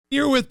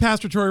You're with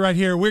Pastor Troy right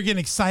here. We're getting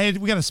excited.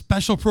 We got a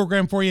special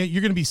program for you.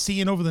 You're going to be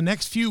seeing over the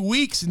next few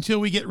weeks until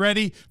we get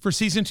ready for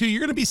season 2.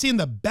 You're going to be seeing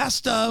the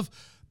best of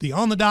the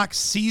On the Dock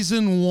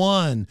season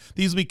 1.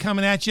 These will be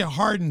coming at you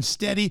hard and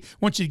steady.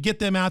 Want you to get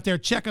them out there,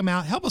 check them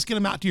out, help us get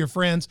them out to your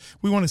friends.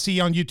 We want to see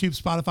you on YouTube,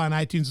 Spotify, and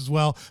iTunes as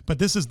well. But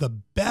this is the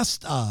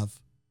best of,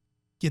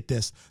 get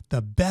this,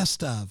 the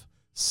best of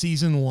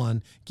season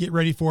 1. Get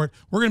ready for it.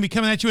 We're going to be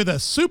coming at you with a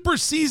super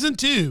season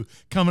 2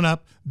 coming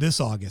up this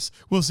August.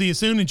 We'll see you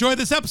soon. Enjoy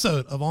this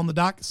episode of On the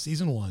Dock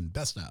season 1,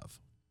 best of.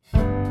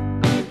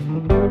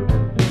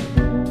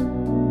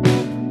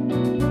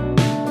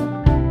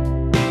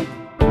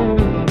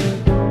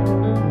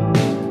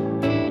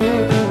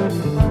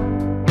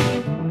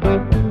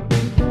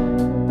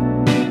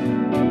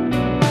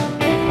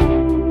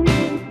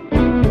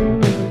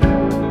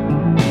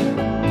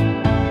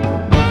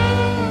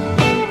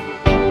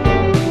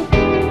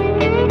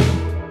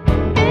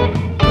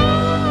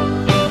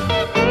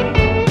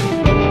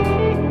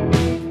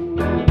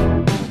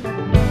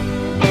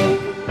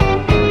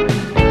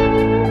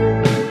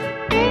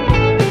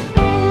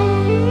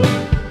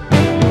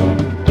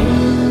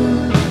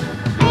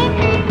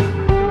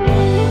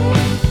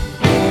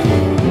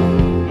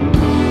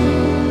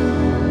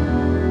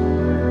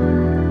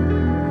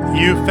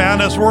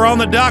 Found us. We're on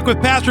the dock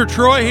with Pastor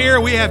Troy here.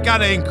 We have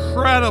got an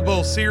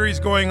incredible series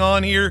going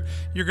on here.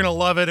 You're going to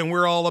love it, and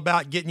we're all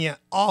about getting you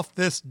off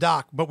this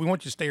dock, but we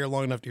want you to stay here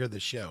long enough to hear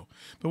this show.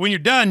 But when you're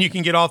done, you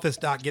can get off this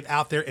dock, get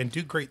out there, and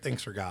do great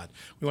things for God.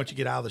 We want you to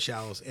get out of the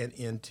shallows and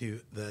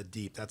into the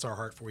deep. That's our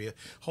heart for you.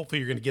 Hopefully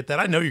you're going to get that.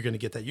 I know you're going to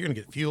get that. You're going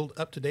to get fueled,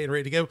 up to date, and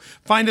ready to go.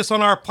 Find us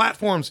on our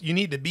platforms. You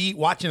need to be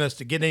watching us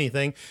to get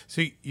anything.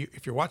 So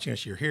if you're watching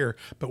us, you're here.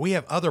 But we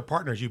have other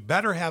partners. You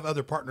better have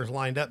other partners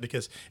lined up,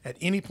 because at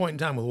any point in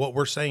time with what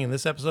we're saying in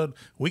this episode,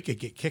 we could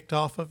get kicked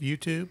off of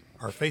YouTube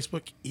or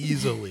Facebook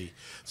easily.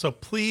 So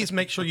please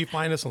make sure you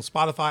find us on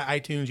Spotify,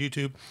 iTunes,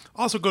 YouTube.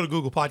 Also go to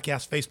Google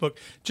Podcasts, Facebook.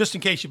 Just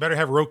in case, you better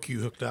have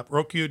Roku hooked up.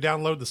 Roku,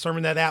 download the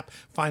SermonNet app,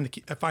 find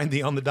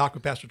the On the Dock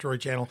with Pastor Troy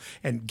channel,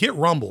 and get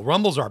Rumble.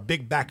 Rumble's our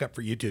big backup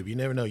for YouTube. You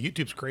never know.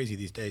 YouTube's crazy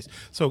these days.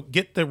 So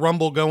get the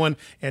Rumble going,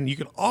 and you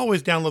can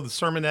always download the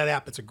SermonNet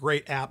app. It's a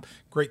great app,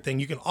 great thing.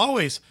 You can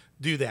always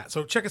do that.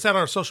 So check us out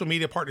on our social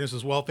media partners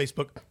as well: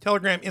 Facebook,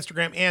 Telegram,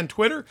 Instagram, and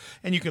Twitter.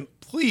 And you can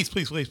please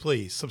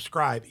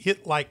subscribe,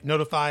 hit like,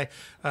 notify,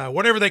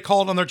 whatever they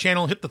call it on their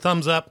channel, hit the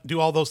thumbs up, do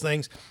all those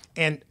things,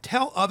 and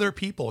tell other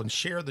people and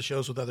share the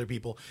shows with other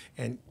people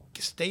and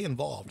stay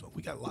involved.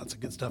 We got lots of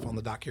good stuff on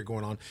the dock here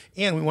going on.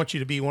 And we want you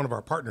to be one of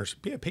our partners.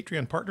 Be a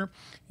Patreon partner.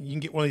 You can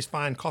get one of these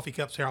fine coffee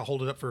cups here. I'll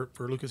hold it up for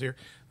Lucas here.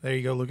 There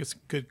you go, Lucas.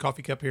 Good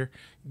coffee cup here.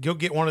 Go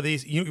get one of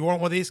these. You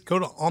want one of these? Go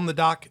to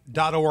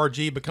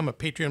onthedock.org, become a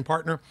Patreon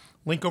partner.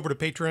 Link over to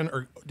Patreon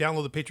or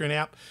download the Patreon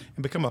app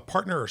and become a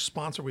partner or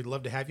sponsor. We'd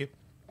love to have you.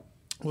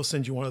 We'll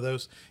send you one of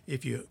those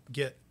if you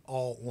get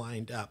all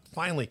lined up.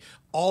 Finally,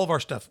 all of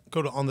our stuff,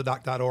 go to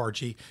onthedock.org.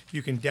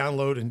 You can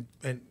download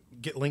and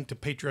get linked to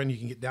Patreon. You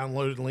can get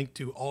downloaded and linked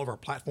to all of our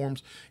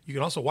platforms. You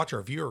can also watch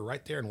our viewer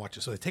right there and watch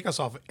us. So they take us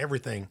off of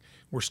everything.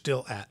 We're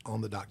still at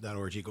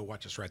onthedock.org. Go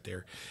watch us right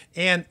there.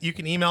 And you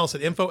can email us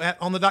at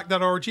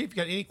info@onthedock.org if you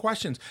got any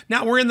questions.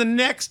 Now we're in the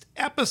next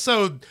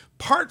episode,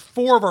 part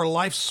 4 of our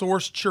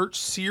LifeSource Church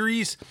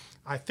series.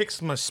 I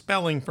fixed my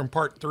spelling from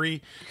part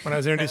 3 when I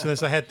was introducing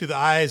this. I had through the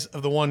eyes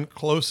of the one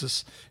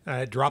closest, and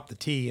I dropped the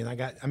T,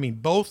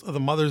 and both of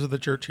the mothers of the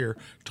church here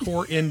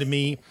tore into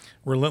me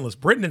relentless.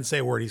 Britton didn't say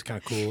a word. He's kind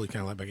of cool. He's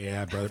kind of like,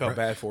 yeah, brother. Felt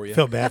bad for you.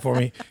 Felt bad for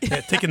me.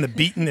 Taking the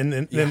beating,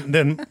 and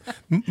then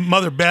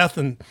Mother Beth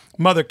and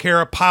Mother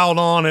Kara piled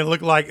on, and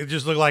it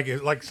just looked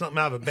like something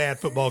out of a bad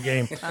football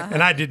game.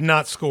 And I did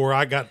not score.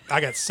 I got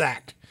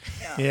sacked.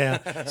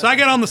 Yeah. So I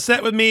got on the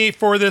set with me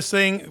for this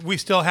thing. We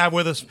still have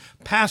with us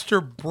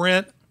Pastor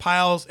Brent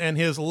Piles and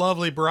his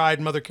lovely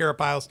bride, Mother Kara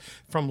Piles,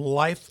 from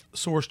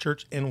LifeSource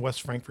Church in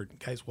West Frankfort.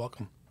 Guys,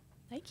 welcome.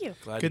 Thank you.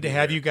 Good to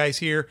have you guys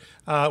here.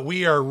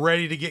 We are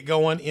ready to get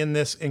going in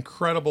this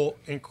incredible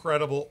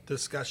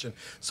discussion.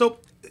 So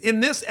in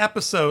this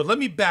episode, let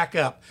me back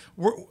up.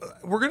 We're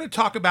going to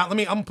talk about, I'm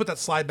going to put that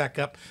slide back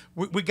up.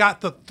 We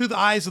got through the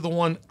eyes of the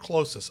one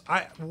closest.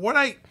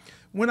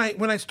 When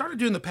I started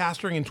doing the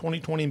Pastoring in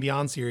 2020 and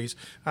Beyond series,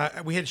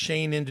 we had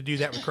Shane in to do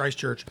that with Christ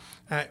Church.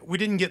 We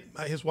didn't get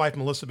his wife,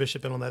 Melissa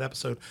Bishop, in on that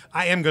episode.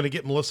 I am going to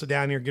get Melissa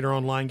down here, get her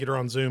online, get her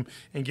on Zoom,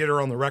 and get her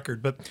on the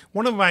record. But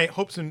one of my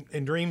hopes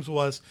and dreams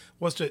was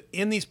to,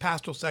 in these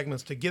pastoral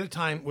segments, to get a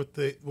time with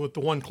the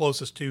one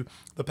closest to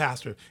the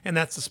pastor, and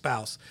that's the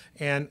spouse.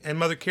 And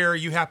Mother Kara,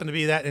 you happen to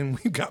be that, and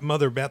we've got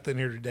Mother Beth in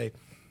here today.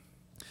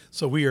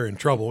 So we are in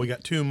trouble. We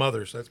got 2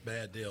 mothers. That's a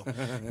bad deal.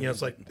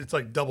 It's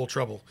like double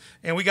trouble.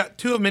 And we got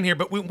 2 of them in here,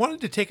 but we wanted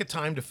to take a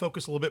time to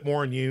focus a little bit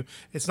more on you.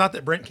 It's not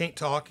that Brent can't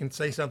talk and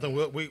say something.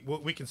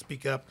 We can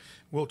speak up.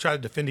 We'll try to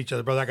defend each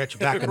other, brother. I got your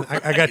back. And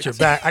I got your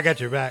back. I got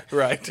your back.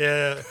 Right.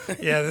 Yeah.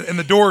 And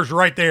the door's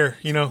right there.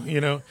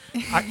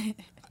 I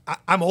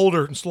I'm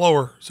older and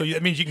slower, so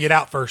that means you can get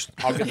out first.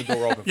 I'll get the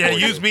door open. Yeah, for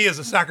use you. me as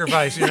a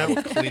sacrifice.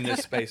 We'll clean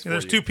this space.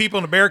 There's for two you. people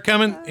in a bear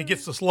coming. It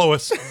gets the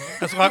slowest.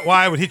 That's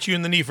why I would hit you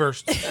in the knee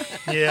first.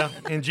 Yeah,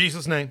 in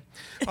Jesus' name.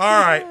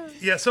 All right.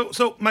 Yeah.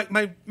 So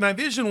my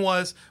vision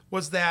was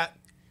that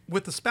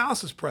with the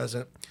spouses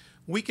present,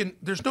 we can.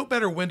 There's no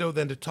better window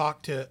than to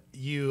talk to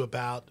you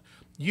about.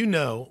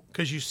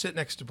 Because you sit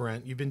next to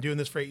Brent. You've been doing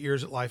this for 8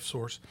 years at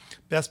LifeSource.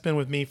 Beth's been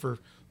with me for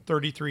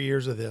 33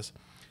 years of this.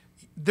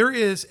 There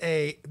is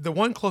the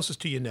one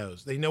closest to you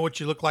knows. They know what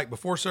you look like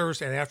before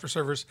service and after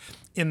service,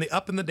 in the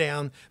up and the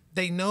down.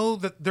 They know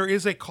that there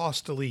is a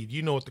cost to lead.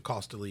 You know what the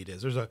cost to lead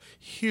is. There's a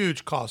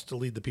huge cost to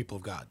lead the people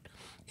of God.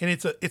 And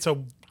it's a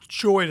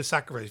joy to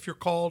sacrifice. If you're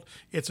called,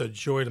 it's a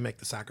joy to make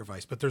the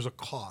sacrifice, but there's a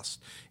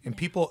cost. And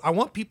I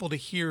want people to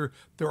hear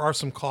there are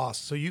some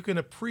costs so you can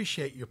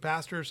appreciate your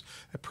pastors,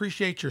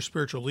 appreciate your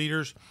spiritual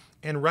leaders,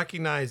 and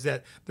recognize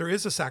that there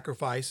is a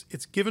sacrifice.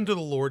 It's given to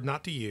the Lord,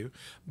 not to you,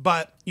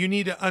 but you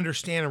need to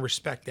understand and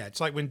respect that. It's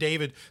like when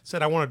David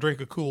said, I want to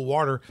drink a cool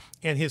water,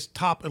 and his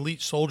top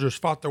elite soldiers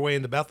fought their way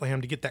into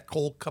Bethlehem to get that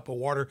cold cup of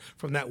water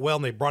from that well,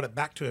 and they brought it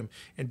back to him.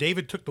 And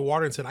David took the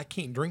water and said, I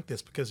can't drink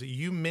this because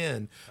you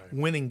men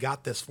went and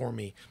got this for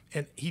me.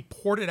 And he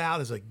poured it out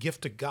as a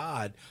gift to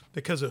God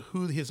because of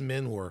who his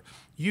men were.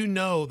 You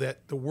know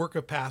that the work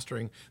of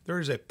pastoring,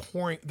 there's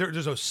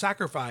a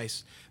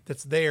sacrifice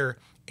that's there.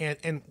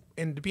 And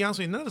to be honest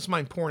with you, none of us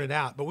mind pouring it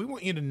out, but we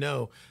want you to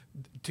know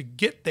to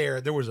get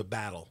there was a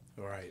battle.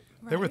 Right.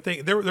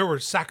 There were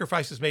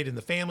sacrifices made in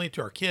the family,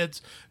 to our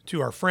kids,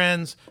 to our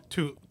friends,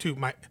 to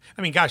my.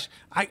 I mean, gosh,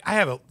 I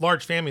have a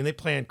large family and they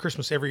plan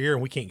Christmas every year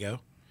and we can't go.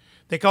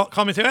 They call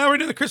me and say, "Oh, we're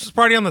doing the Christmas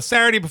party on the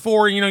Saturday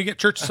before. You get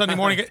church Sunday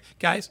morning."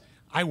 Guys,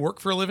 I work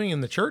for a living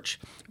in the church.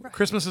 Right.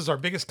 Christmas is our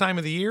biggest time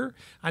of the year.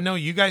 I know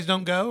you guys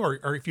don't go,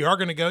 or if you are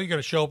going to go, you're going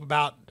to show up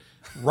about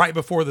right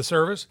before the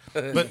service.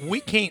 But we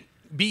can't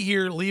be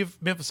here,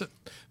 leave Memphis at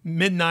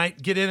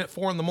midnight, get in at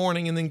 4 a.m,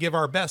 and then give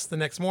our best the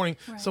next morning.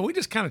 Right. So we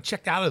just kind of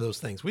checked out of those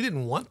things. We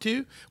didn't want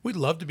to. We'd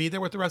love to be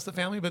there with the rest of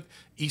the family, but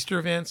Easter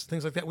events,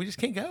 things like that, we just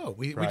can't go.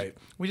 We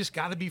just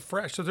got to be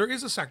fresh. So there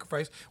is a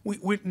sacrifice.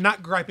 We're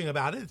not griping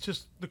about it. It's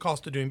just the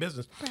cost of doing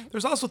business. Right.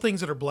 There's also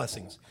things that are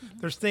blessings. Mm-hmm.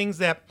 There's things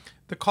that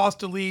the cost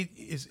to lead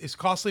is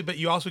costly, but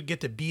you also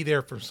get to be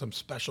there for some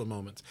special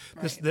moments.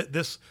 Right.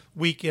 This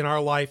week in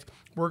our life,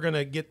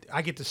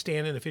 I get to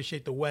stand and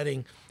officiate the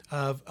wedding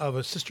of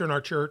a sister in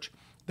our church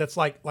that's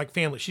like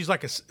family. She's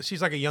like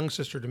a young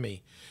sister to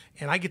me,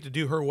 and I get to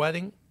do her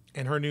wedding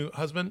and her new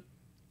husband,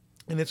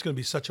 and it's going to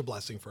be such a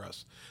blessing for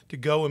us to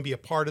go and be a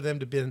part of them,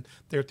 to be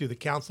there through the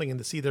counseling and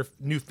to see their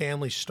new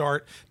family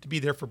start, to be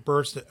there for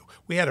births.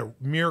 We had a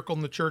miracle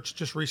in the church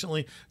just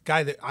recently.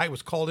 Guy that I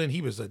was called in,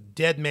 he was a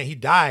dead man. He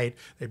died.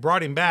 They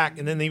brought him back,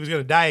 and then he was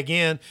going to die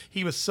again.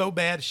 He was so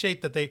bad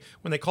shape that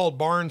when they called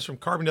Barnes from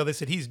Carbondale, they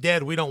said, he's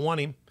dead. We don't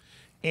want him.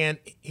 And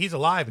he's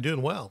alive and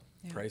doing well.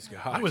 Yeah. Praise God.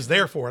 I was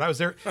there for it. I was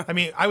there. I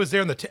mean, I was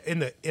there in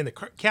the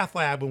cath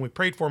lab when we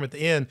prayed for him at the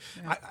end.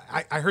 Yeah.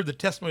 I heard the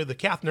testimony of the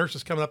cath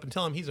nurses coming up and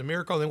telling him he's a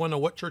miracle. And they want to know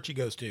what church he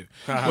goes to.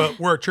 Well,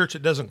 we're a church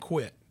that doesn't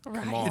quit.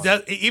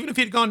 Right. Even if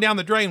he'd gone down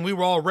the drain, we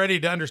were all ready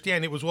to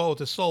understand it was well with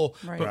his soul.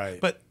 Right.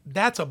 But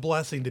that's a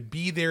blessing to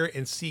be there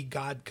and see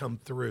God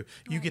come through.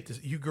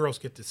 You girls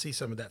get to see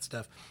some of that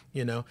stuff,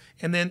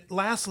 And then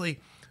lastly,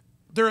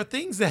 there are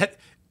things that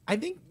I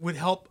think would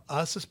help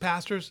us as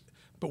pastors,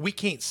 but we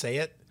can't say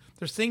it.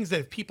 There's things that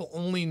if people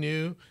only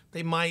knew,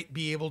 they might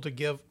be able to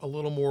give a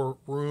little more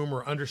room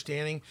or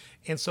understanding.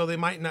 And so they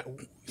might not,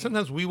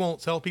 sometimes we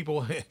won't tell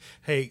people,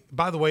 hey,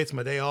 by the way, it's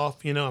my day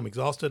off. I'm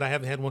exhausted. I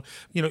haven't had one.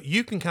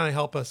 You can kind of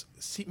help us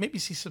maybe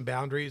see some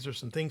boundaries or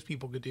some things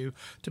people could do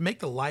to make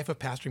the life of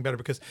pastoring better.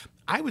 Because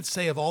I would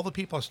say of all the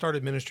people I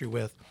started ministry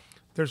with,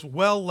 there's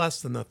well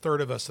less than a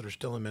third of us that are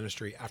still in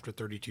ministry after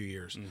 32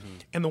 years. Mm-hmm.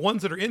 And the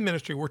ones that are in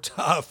ministry, we're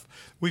tough.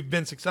 We've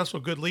been successful,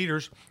 good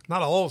leaders.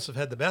 Not all of us have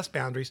had the best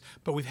boundaries,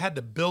 but we've had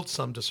to build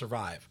some to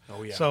survive.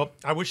 Oh, yeah. So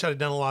I wish I'd have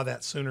done a lot of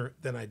that sooner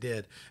than I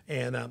did.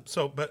 And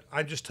but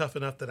I'm just tough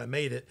enough that I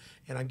made it,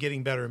 and I'm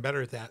getting better and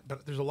better at that.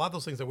 But there's a lot of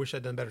those things I wish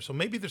I'd done better. So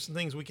maybe there's some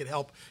things we could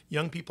help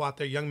young people out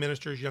there, young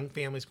ministers, young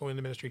families going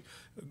into ministry,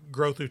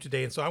 grow through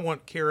today. And so I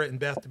want Kara and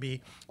Beth to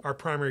be our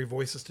primary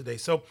voices today.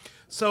 So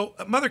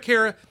Mother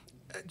Kara,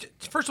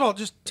 first of all,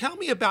 just tell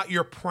me about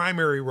your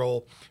primary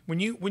role when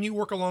you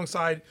work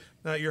alongside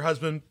your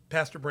husband,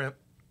 Pastor Brent.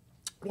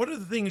 What are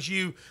the things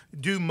you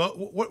do?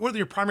 What are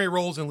your primary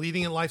roles in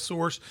leading in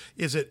LifeSource?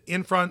 Is it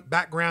in front,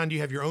 background? Do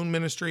you have your own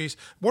ministries?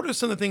 What are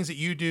some of the things that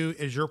you do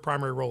as your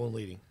primary role in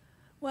leading?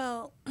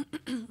 Well,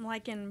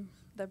 like in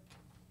the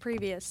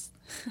previous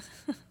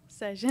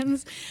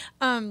sessions,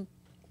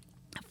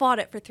 fought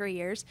it for 3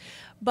 years,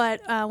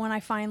 but when I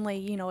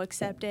finally,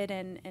 accepted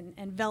and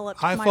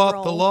enveloped my role. I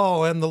fought the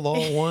law and the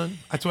law won.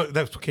 That's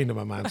what came to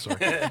my mind. Sorry.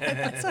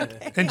 That's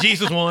okay. And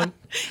Jesus won.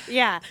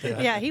 Yeah,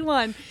 he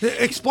won.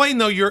 Explain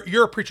though.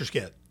 You're a preacher's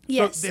kid.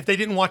 Yes. So if they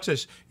didn't watch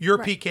this, your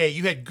Right. PK,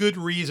 you had good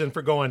reason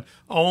for going,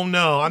 oh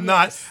no, I'm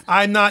Yes.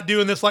 not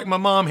doing this like my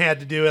mom had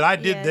to do it. I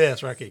did Yes.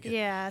 this, right? Kika?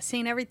 Yeah,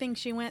 seen everything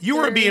she went You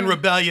through. weren't being and-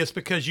 rebellious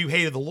because you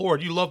hated the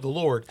Lord. You loved the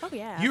Lord. Oh,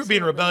 yeah, You were being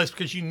absolutely. rebellious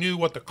because you knew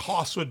what the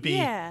cost would be.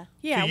 Yeah,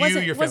 to yeah. you,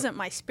 It your wasn't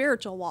my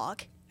spiritual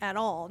walk at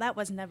all. That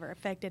was never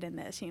affected in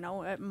this.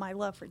 My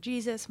love for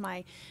Jesus,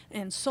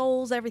 and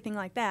souls, everything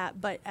like that.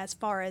 But as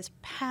far as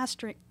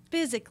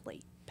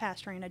physically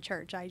pastoring a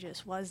church, I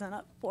just wasn't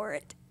up for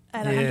it.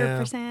 At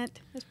 100%,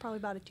 it's probably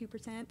about a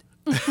 2%.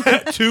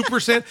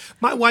 2%.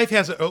 My wife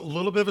has a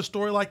little bit of a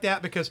story like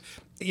that because,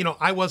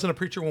 I wasn't a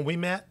preacher when we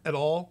met at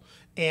all.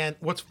 And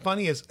what's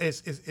funny is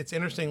it's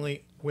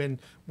interestingly when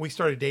we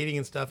started dating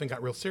and stuff and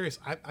got real serious,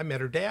 I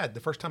met her dad.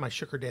 The first time I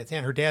shook her dad's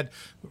hand, her dad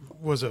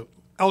was a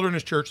elder in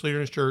his church, leader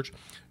in his church,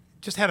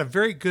 just had a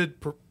very good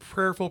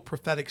prayerful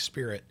prophetic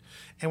spirit.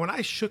 And when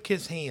I shook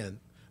his hand,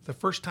 the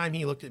first time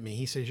he looked at me,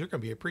 he says, "You're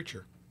going to be a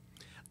preacher."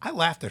 I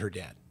laughed at her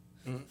dad.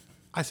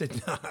 I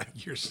said, "Nah,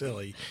 you're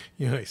silly.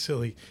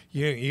 Silly.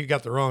 You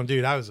got the wrong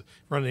dude." I was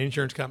running an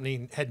insurance company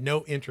and had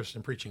no interest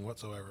in preaching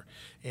whatsoever.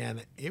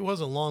 And it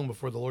wasn't long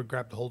before the Lord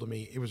grabbed a hold of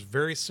me. It was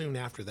very soon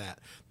after that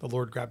the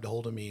Lord grabbed a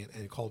hold of me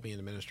and called me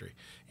into ministry.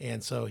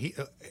 And so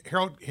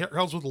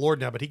Harold's with the Lord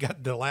now, but he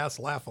got the last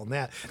laugh on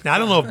that. Now I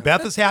don't know if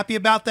Beth is happy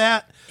about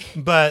that,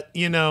 but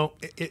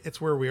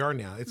it's where we are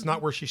now. It's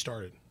not where she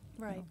started.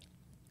 Right.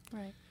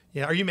 Right.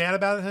 Yeah. Are you mad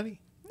about it, honey?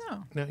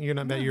 No, No, you're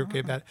not mad. You're okay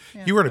about it.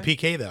 Yeah, You were in a fine.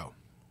 PK though.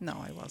 no,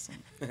 I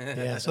wasn't.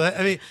 Yeah.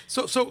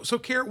 So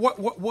Kara,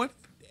 what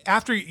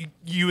after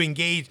you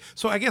engaged?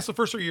 So I guess the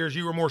first 3 years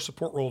you were more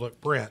support role at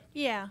Brent.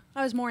 Yeah,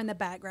 I was more in the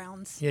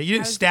backgrounds. Yeah, you I didn't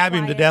was the stab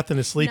him to quiet- death in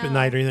his sleep at No.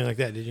 night or anything like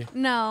that, did you?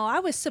 No, I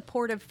was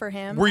supportive for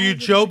him. Were I you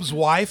was- Job's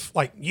wife?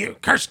 Like, you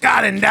curse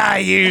God and die,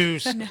 you.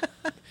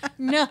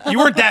 No. You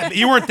weren't that.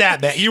 You weren't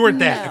that bad. You weren't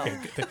that. No.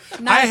 Okay,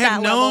 good. Not I at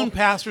have that known level.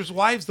 pastors'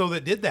 wives though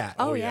that did that.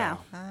 Oh, yeah.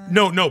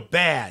 No,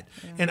 bad.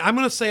 And I'm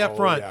going to say up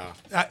front,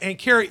 yeah. and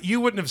Carrie, you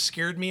wouldn't have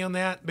scared me on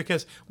that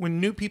because when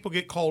new people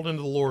get called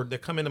into the Lord, they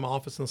come into my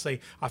office and say,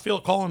 "I feel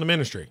a call into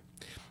ministry."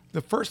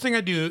 The first thing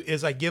I do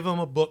is I give them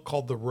a book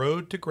called The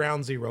Road to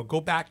Ground Zero. Go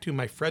back to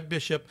my Fred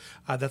Bishop.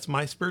 That's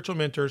my spiritual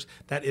mentors.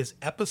 That is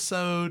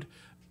episode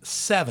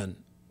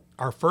 7.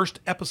 Our first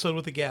episode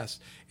with a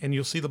guest, and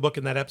you'll see the book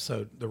in that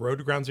episode, The Road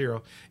to Ground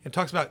Zero. It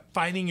talks about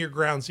finding your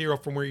ground zero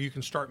from where you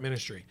can start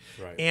ministry.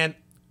 Right.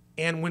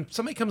 And when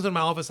somebody comes in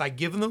my office, I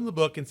give them the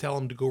book and tell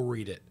them to go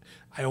read it.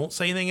 I don't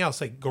say anything else.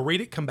 I go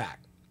read it, come back.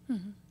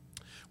 Mm-hmm.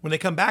 When they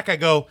come back, I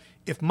go,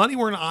 if money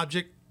were an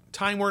object,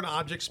 time were an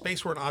object,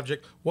 space were an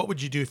object, what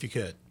would you do if you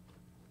could?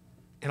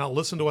 And I'll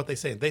listen to what they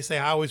say. They say,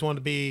 I always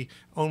wanted to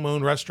own my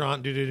own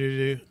restaurant,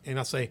 do. And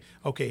I'll say,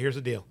 okay, here's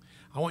the deal.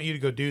 I want you to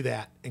go do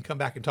that and come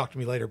back and talk to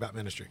me later about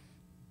ministry.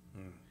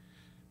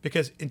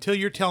 Because until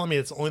you're telling me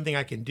it's the only thing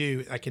I can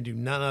do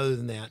none other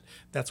than that.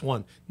 That's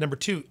one. Number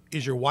 2,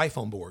 is your wife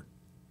on board?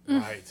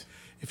 Right.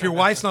 If your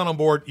wife's not on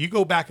board, you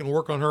go back and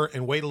work on her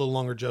and wait a little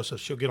longer, Joseph.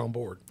 She'll get on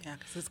board. Yeah,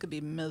 because this could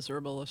be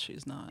miserable if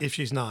she's not. If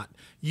she's not,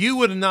 you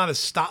would have not have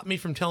stopped me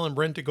from telling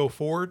Brent to go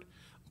forward,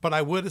 but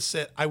I would have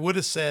said,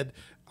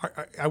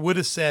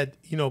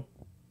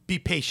 be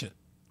patient.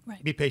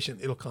 Right. Be patient.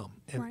 It'll come.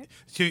 And Right.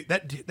 so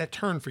that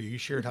turn for you, you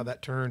shared how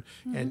that turned,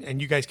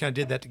 and you guys kind of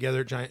did that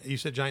together. At Giant, you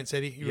said Giant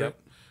City. You Yep. wrote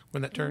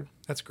when that turned.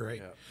 That's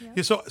great. Yep.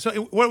 Yeah, so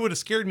what would have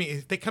scared me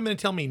if they come in and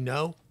tell me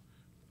no,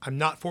 I'm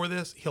not for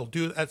this. He'll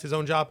do it. That's his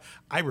own job.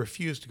 I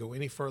refuse to go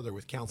any further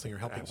with counseling or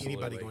helping anybody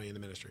Absolutely. going into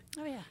ministry.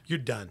 Oh, yeah. You're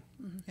done.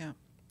 Yeah.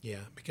 Yeah,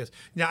 because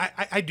now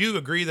I do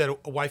agree that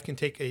a wife can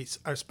take a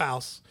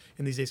spouse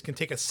in these days can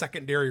take a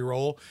secondary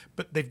role,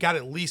 but they've got to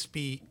at least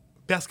be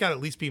Beth's got to at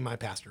least be my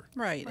pastor.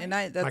 Right. And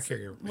that's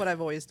caregiver. what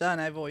I've always done.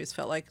 I've always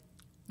felt like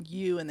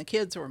you and the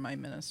kids were my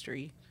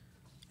ministry.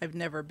 I've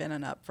never been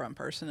an upfront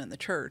person in the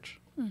church.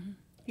 Mm-hmm.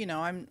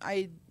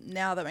 I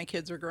now that my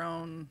kids are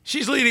grown,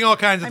 She's leading all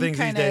kinds of I'm things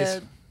these kind days.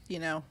 of,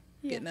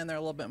 getting in there a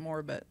little bit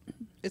more, but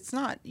it's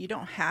not, you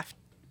don't have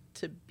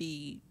to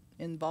be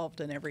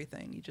involved in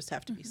everything. You just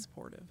have to be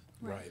supportive.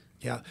 Right.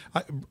 Yeah,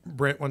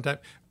 Brent one time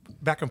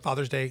back on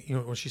Father's Day,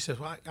 when she says,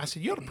 "Well," I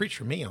said, "You ought to preach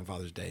for me on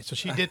Father's Day." So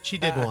she did. She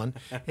did one.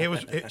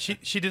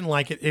 She didn't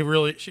like it. It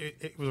was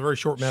a very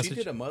short message. She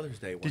did a Mother's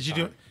Day one Did you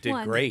time. do it? Did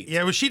One. great.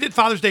 Yeah, well, she did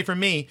Father's Day for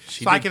me,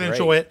 She so I did could great.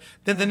 enjoy it.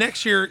 Then the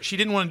next year, she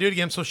didn't want to do it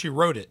again, so she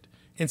wrote it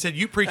and said,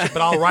 "You preach it,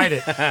 but I'll write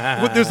it."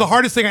 What was the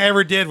hardest thing I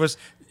ever did was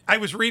I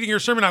was reading her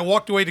sermon. I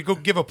walked away to go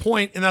give a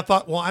point, and I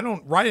thought, "Well, I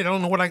don't write it. I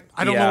don't know what I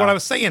don't know Yeah. what I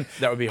was saying."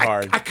 That would be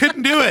hard. I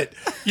couldn't do it.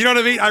 You know what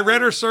I mean? I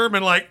read her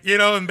sermon,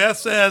 and Beth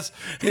says,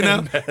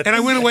 and I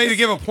went away to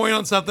give a point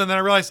on something, and I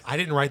realized I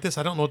didn't write this.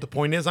 I don't know what the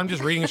point is. I'm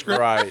just reading a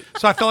script. Right.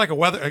 So I felt like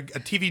a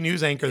TV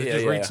news anchor that Yeah,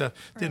 just yeah. reads stuff.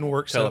 Didn't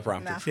work. So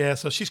Teleprompter. yeah,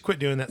 so she's quit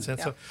doing that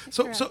since.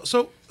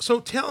 Yeah. So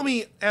tell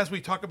me as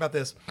we talk about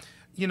this,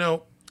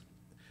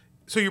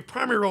 So your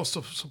primary role is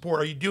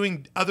support. Are you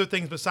doing other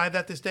things beside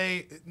that this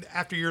day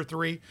after year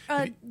 3?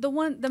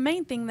 The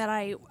main thing that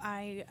I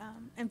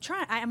am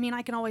trying, I mean,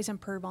 I can always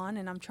improve on,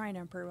 and I'm trying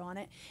to improve on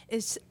it,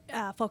 is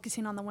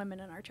focusing on the women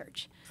in our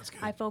church. That's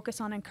good. I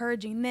focus on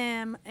encouraging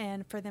them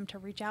and for them to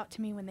reach out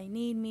to me when they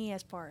need me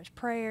as far as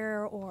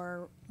prayer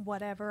or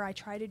whatever. I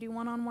try to do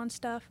one-on-one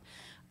stuff.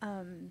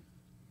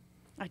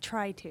 I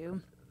try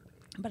to,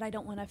 but I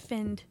don't want to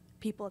offend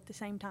people at the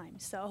same time.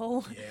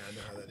 So Yeah, I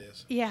know how that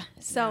is. yeah.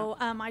 So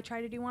I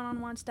try to do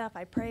one-on-one stuff.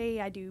 I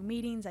pray. I do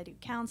meetings. I do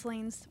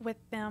counselings with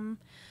them.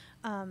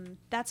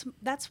 That's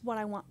what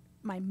I want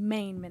my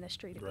main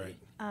ministry to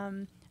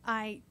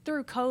be.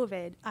 Through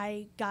COVID,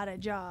 I got a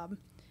job,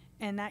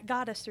 and that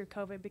got us through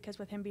COVID because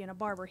with him being a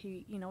barber,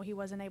 he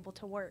wasn't able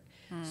to work.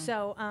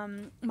 So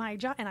my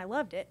job, and I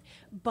loved it,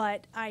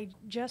 but I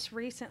just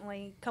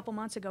recently, a couple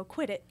months ago,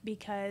 quit it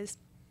because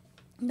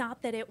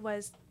not that it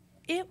wasn't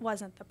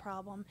the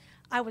problem.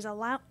 I was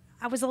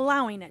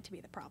allowing it to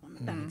be the problem,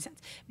 if that makes sense,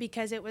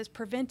 because it was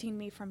preventing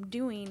me from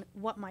doing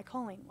what my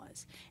calling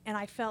was. And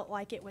I felt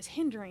like it was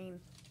hindering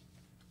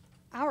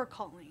our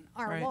calling,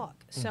 our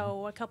walk.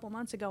 So a couple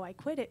months ago, I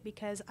quit it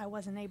because I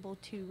wasn't able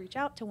to reach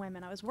out to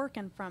women. I was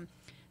working from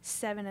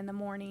 7 in the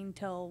morning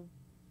till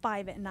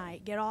 5 at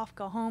night. Get off,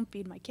 go home,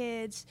 feed my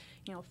kids,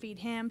 feed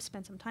him,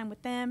 spend some time with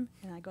them,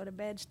 and I go to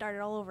bed, start it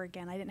all over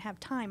again. I didn't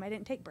have time. I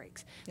didn't take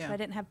breaks. Yeah. So I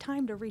didn't have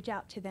time to reach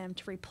out to them,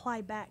 to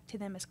reply back to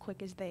them as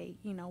quick as they,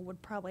 would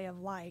probably have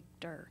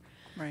liked or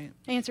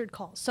answered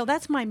calls. So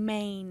that's my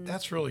main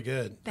That's really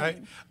good.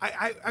 thing.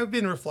 I've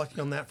been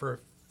reflecting on that for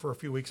a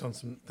few weeks on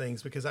some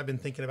things because I've been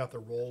thinking about the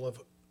role of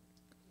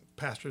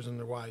pastors and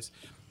their wives.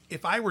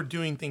 If I were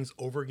doing things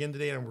over again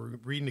today and we're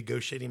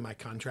renegotiating my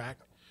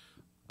contract,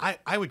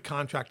 I would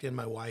contract in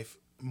my wife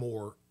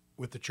more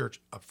with the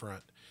church up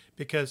front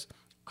because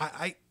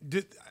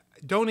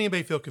don't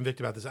anybody feel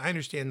convicted about this. I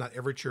understand not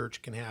every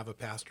church can have a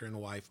pastor and a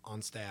wife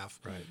on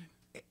staff.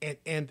 Right.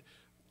 And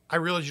I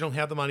realize you don't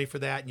have the money for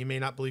that and you may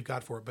not believe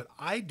God for it, but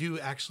I do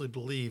actually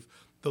believe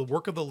the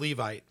work of the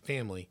Levite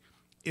family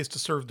is to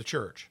serve the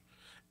church.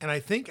 And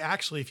I think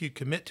actually if you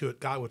commit to it,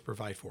 God would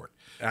provide for it.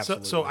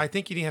 Absolutely. So I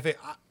think you need to have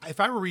if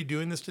I were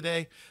redoing this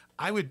today,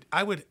 I would,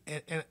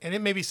 and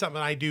it may be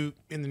something I do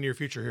in the near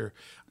future here,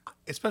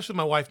 especially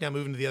my wife now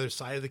moving to the other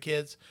side of the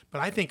kids. But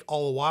I think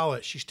all the while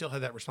that she still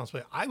had that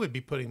responsibility, I would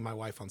be putting my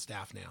wife on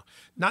staff now.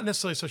 Not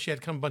necessarily so she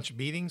had to come to a bunch of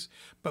meetings,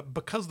 but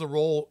because the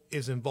role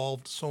is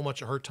involved so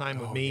much of her time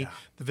with me,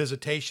 the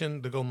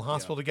visitation, the go in the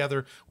hospital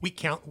together, we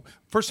count.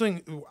 First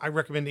thing I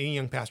recommend to any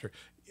young pastor,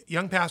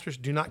 young pastors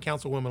do not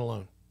counsel women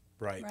alone.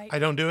 Right. Right. I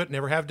don't do it,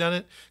 never have done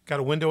it. Got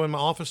a window in my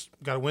office,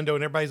 got a window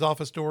in everybody's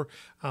office door.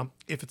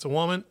 If it's a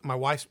woman, my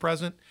wife's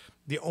present.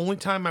 The only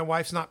time my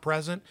wife's not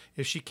present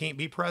is she can't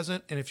be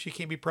present. And if she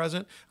can't be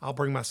present, I'll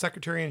bring my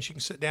secretary and she can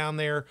sit down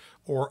there.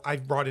 Or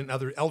I've brought in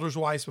other elders'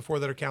 wives before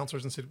that are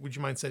counselors and said, would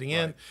you mind sitting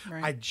in?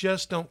 Right. I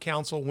just don't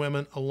counsel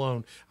women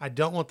alone. I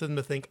don't want them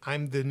to think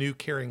I'm the new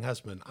caring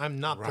husband. I'm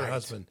not their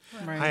husband.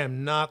 Right. I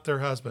am not their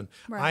husband.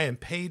 Right. I am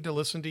paid to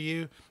listen to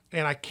you.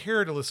 And I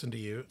care to listen to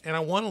you, and I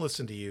want to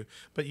listen to you,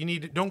 but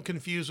don't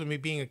confuse with me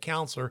being a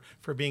counselor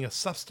for being a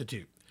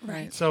substitute.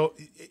 Right. So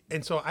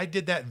I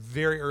did that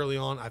very early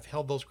on. I've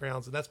held those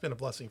grounds, and that's been a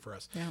blessing for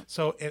us. Yeah.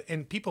 So,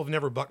 and people have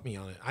never bucked me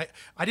on it.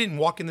 I didn't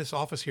walk in this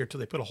office here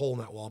till they put a hole in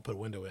that wall and put a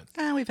window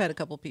in. We've had a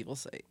couple people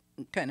say,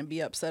 kind of be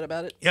upset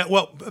about it. Yeah,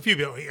 well, a few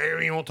people,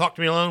 you won't talk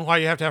to me alone? Why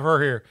do you have to have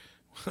her here?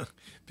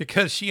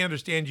 Because she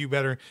understands you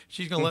better.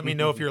 She's going to let me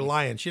know if you're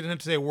lying. She didn't have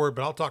to say a word,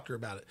 but I'll talk to her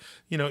about it.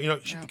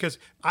 Because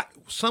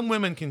some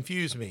women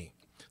confuse me.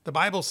 The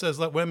Bible says,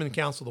 let women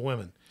counsel the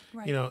women.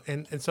 Right.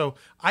 And so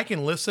I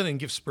can listen and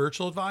give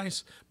spiritual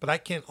advice, but I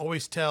can't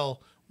always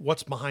tell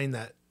what's behind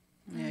that.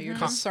 Yeah, your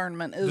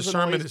discernment isn't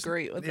always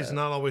great with is that.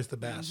 not always the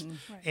best.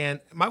 Right. And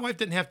my wife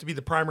didn't have to be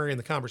the primary in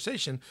the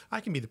conversation. I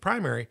can be the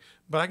primary,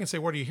 but I can say,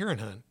 what are you hearing,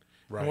 hon?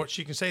 Right. And what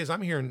she can say is,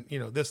 I'm hearing,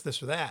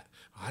 this or that.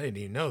 I didn't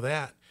even know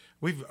that.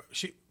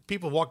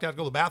 People walked out to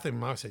go to the bathroom,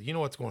 and I said, you know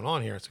what's going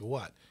on here? I said,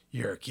 what?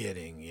 You're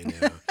kidding,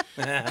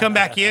 Come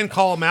back in,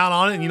 call them out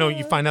on it, and,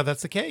 you find out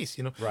that's the case,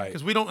 Right.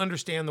 Because we don't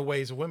understand the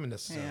ways of women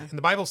necessarily. Yeah. And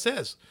the Bible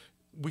says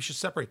we should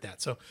separate that.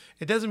 So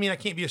it doesn't mean I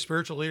can't be a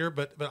spiritual leader,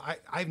 but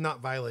I've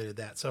not violated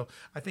that. So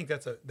I think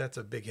that's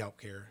a big help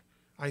here.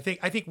 I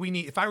think we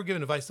need, if I were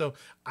giving advice though,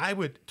 I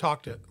would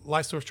talk to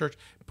LifeSource Church,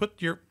 put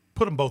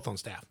them both on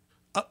staff.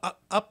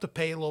 Up the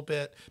pay a little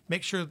bit.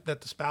 Make sure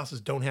that the spouses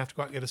don't have to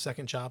go out and get a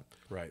second job.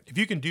 Right. If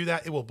you can do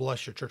that, it will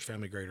bless your church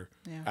family greater.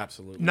 Yeah.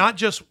 Absolutely. Not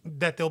just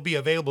that they'll be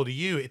available to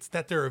you, it's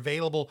that they're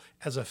available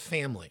as a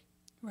family.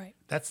 Right.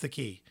 That's the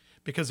key,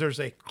 because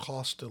there's a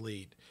cost to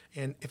lead.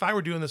 And if I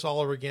were doing this all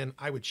over again,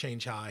 I would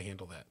change how I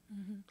handle that.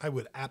 Mm-hmm. I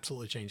would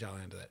absolutely change how I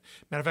handle that.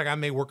 Matter of fact, I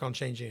may work on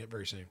changing it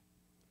very soon,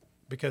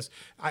 because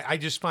I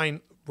just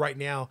find right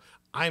now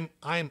I'm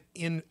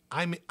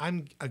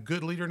a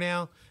good leader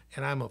now,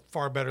 and I'm a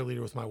far better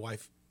leader with my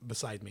wife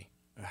beside me.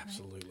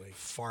 Absolutely.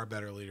 Far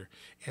better leader,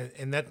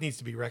 and that needs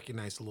to be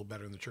recognized a little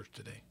better in the church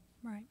today.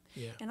 Right.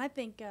 Yeah. And I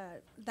think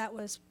that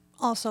was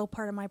also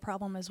part of my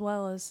problem as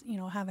well as,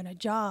 having a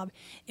job.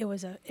 It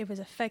was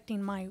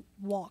affecting my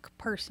walk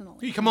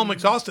personally. You come home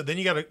exhausted, then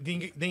you got to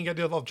deal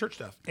with all the church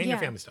stuff and your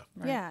family stuff.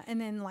 Yeah,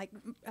 and then like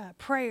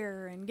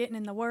prayer and getting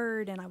in the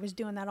Word, and I was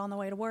doing that on the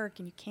way to work,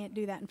 and you can't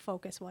do that and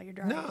focus while you're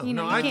driving. No, you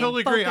no, can't I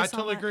totally agree. I focus on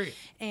totally that. agree.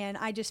 And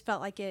I just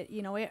felt like it.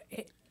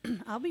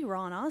 I'll be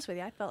raw and honest with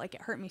you. I felt like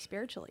it hurt me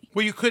spiritually.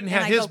 Well, you couldn't And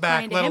have I his go back,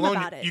 crying to let him alone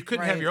about it. you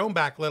couldn't have Right. your own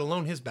back, let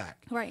alone his back.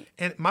 Right.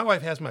 And my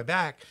wife has my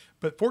back,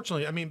 but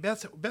fortunately, I mean,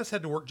 Beth's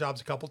had to work jobs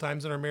a couple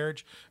times in our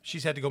marriage.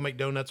 She's had to go make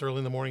donuts early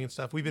in the morning and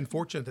stuff. We've been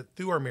fortunate that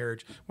through our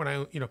marriage,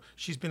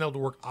 she's been able to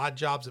work odd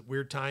jobs at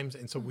weird times,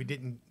 and so we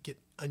didn't get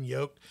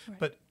unyoked. Right.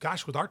 But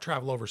gosh, with our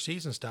travel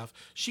overseas and stuff,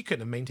 she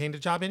couldn't have maintained a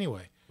job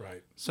anyway.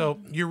 Right. So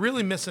you're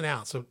really missing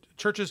out. So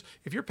churches,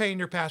 if you're paying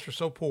your pastor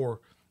so poor,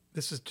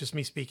 this is just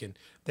me speaking,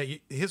 that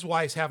his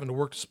wife's having to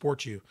work to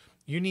support you,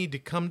 you need to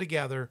come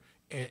together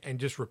and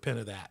just repent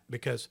of that,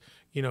 because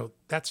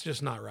that's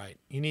just not right.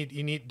 You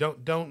need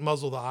don't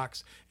muzzle the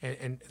ox,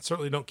 and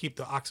certainly don't keep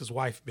the ox's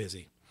wife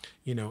busy.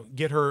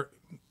 Get her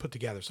put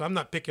together. So I'm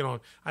not picking on,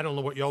 I don't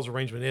know what y'all's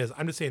arrangement is.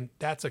 I'm just saying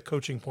that's a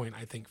coaching point,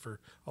 I think, for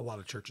a lot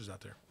of churches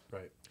out there.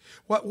 Right.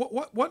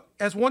 What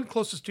as one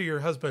closest to your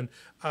husband,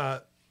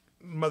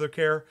 Mother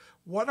Care,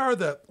 what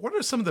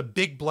are some of the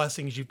big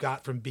blessings you've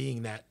got from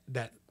being that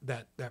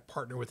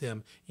partner with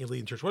him in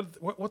leading church?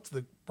 What's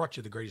brought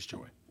you the greatest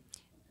joy?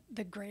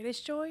 The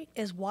greatest joy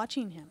is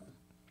watching him.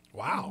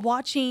 Wow.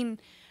 Watching,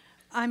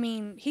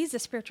 he's the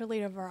spiritual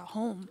leader of our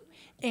home,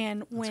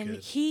 and when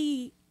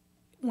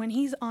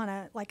he's on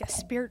a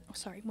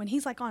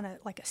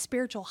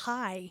spiritual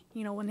high,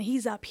 when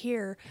he's up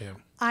here, Yeah.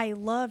 I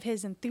love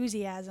his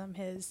enthusiasm,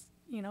 his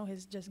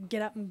just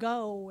get up and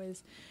go,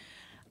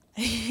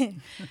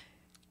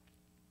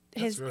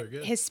 really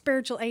good. his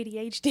spiritual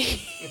ADHD,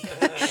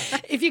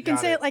 if you can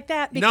say it like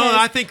that. No,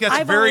 I think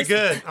that's very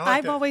good. I like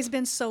I've that. always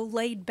been so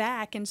laid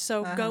back and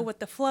so go with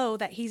the flow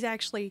that he's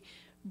actually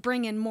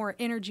bringing more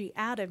energy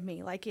out of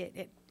me. Like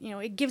it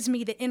gives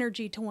me the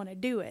energy to want to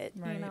do it.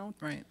 Right.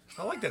 Right.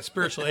 I like that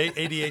spiritual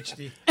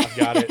ADHD. I've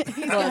got it.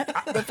 Well,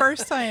 the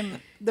first time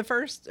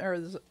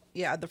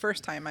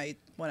I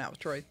went out with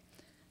Troy,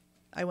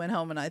 I went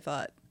home and I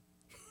thought,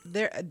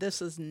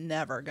 this is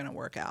never going to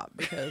work out,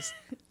 because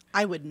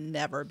I would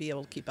never be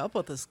able to keep up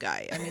with this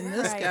guy. I mean,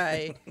 this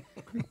guy,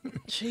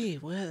 gee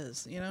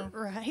whiz,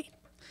 Right.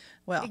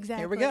 Well,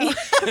 Exactly. here we go.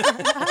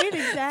 Right,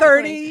 exactly.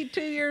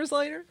 32 years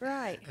later.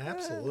 Right.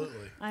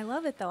 Absolutely. I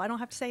love it though. I don't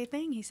have to say a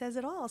thing. He says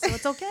it all, so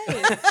it's okay.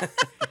 feel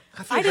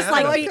I just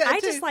bad like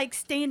about that, too. like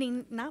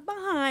standing, not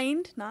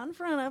behind, not in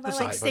front of. I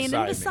like Beside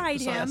standing me.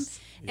 beside him Yes.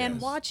 and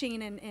Yes.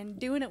 watching and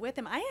doing it with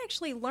him. I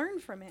actually learn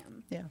from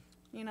him. Yeah.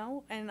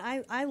 And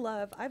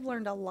I've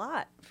learned a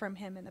lot from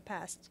him in the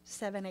past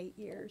 7-8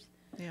 years.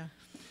 Yeah.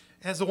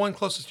 As the one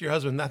closest to your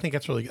husband, I think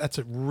that's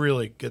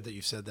really good that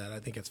you said that. I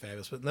think it's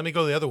fabulous. But let me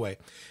go the other way.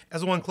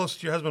 As the one closest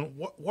to your husband,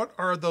 what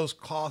are those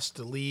costs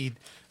to lead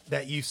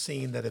that you've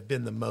seen that have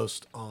been the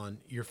most on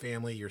your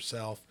family,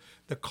 yourself?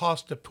 The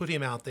cost to put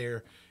him out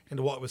there and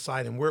to walk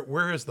beside him.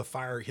 Where has the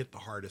fire hit the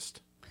hardest?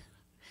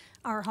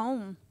 Our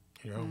home.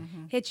 You know?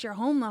 Hits your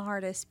home the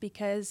hardest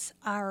because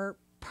our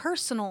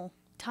personal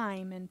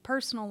time and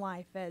personal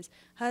life as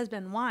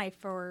husband,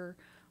 wife, or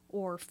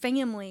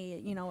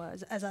family,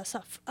 as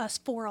us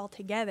four all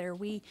together,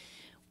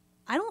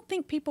 I don't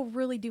think people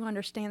really do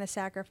understand the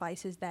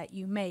sacrifices that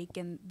you make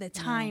and the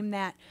time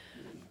that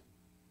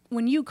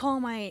when you call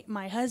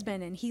my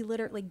husband and he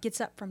literally gets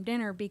up from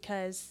dinner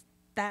because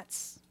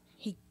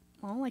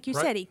like you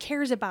Right. said, he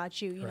cares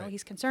about you, Right.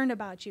 he's concerned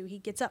about you. He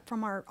gets up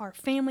from our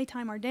family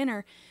time, our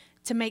dinner,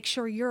 to make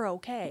sure you're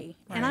okay.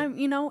 And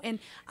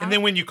And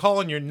then when you call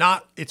and you're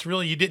not, it's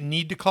really, you didn't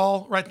need to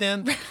call right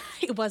then.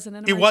 it wasn't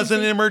an It emergency.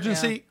 wasn't an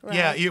emergency. Yeah.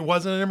 Yeah, Right. it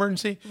wasn't an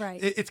emergency.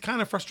 Right. It's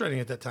kind of frustrating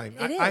at that time.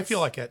 It I is. feel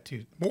like that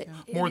too.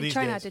 More You these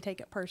try days. not to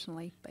take it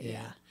personally, but Yeah.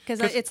 yeah, because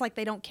 'Cause- it's like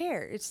they don't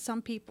care. It's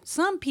some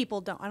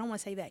people don't. I don't want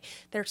to say that.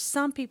 There's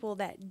some people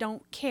that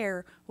don't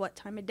care what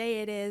time of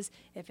day it is,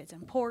 if it's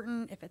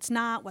important, if it's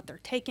not, what they're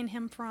taking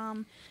him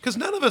from. Because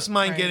none of us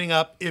mind Right. getting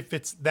up if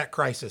it's that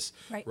crisis.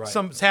 Right. Right.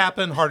 Something's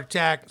happened, heart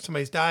attack,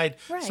 somebody's died,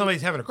 Right.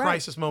 somebody's having a Right.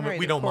 crisis moment. Right,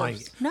 We of don't mind.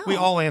 course. No. We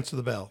all answer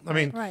the bell. I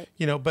mean, Right.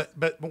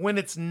 but when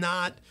it's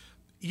not,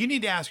 you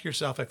need to ask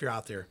yourself if you're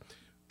out there,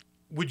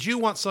 would you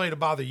want somebody to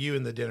bother you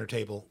in the dinner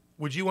table?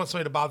 Would you want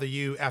somebody to bother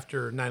you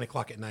after 9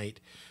 o'clock at night,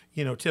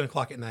 10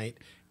 o'clock at night?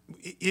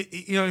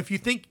 If you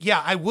think,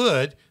 yeah, I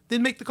would,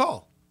 then make the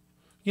call.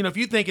 If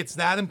you think it's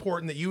that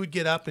important that you would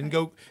get up and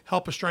go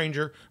help a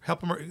stranger,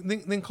 help them,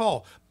 then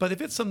call. But if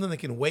it's something that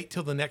can wait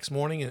till the next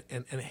morning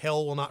and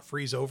hell will not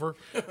freeze over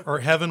or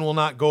heaven will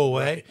not go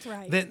away,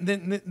 Right. then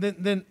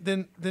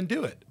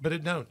do it. But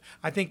it don't.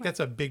 I think that's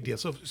a big deal.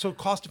 So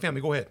cost of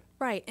family, go ahead.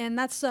 Right, and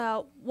that's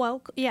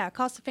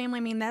cost of family.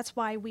 I mean, that's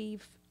why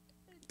we've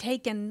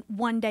taken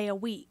one day a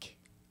week.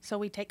 So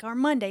we take our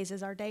Mondays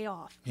as our day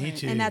off. Me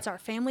too. And that's our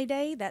family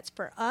day. That's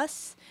for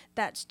us.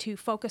 That's to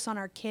focus on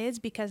our kids,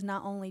 because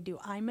not only do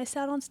I miss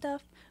out on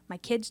stuff, my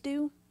kids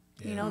do.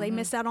 You know, they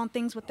miss out on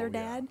things with their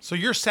dad. So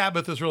your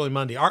Sabbath is really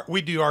Monday.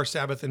 We do our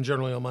Sabbath and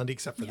generally on Monday,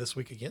 except for this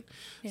week again.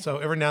 Yeah. So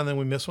every now and then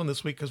we miss one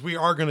this week because we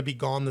are going to be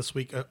gone this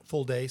week a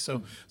full day.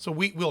 So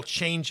we'll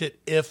change it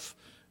if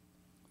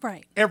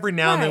Right. every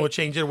now and then we'll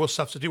change it. We'll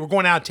substitute. We're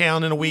going out of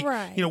town in a week.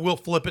 Right. You know, we'll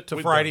flip it to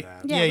We've Friday. done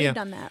that. Yeah, we've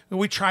done that.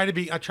 And I try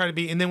to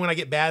be, and then when I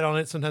get bad on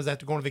it, sometimes I have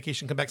to go on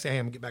vacation, come back, say, hey,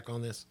 I'm gonna get back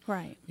on this.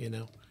 Right. You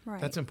know,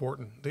 Right. that's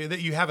important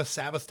that you have a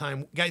Sabbath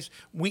time, guys.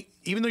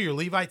 Even though you're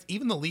Levites,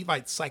 even the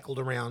Levites cycled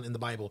around in the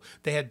Bible.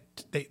 They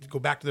go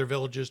back to their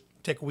villages,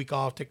 take a week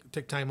off,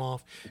 take time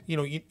off. You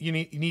know, you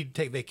need to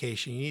take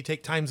vacation. You need to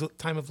take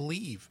time of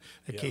leave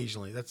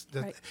occasionally. That's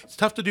Right. It's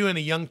tough to do in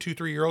a young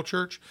 2-3-year-old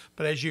church,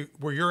 but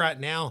where you're at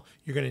now,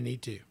 you're going to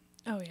need to.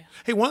 Oh, yeah.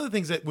 Hey, one of the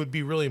things that would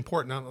be really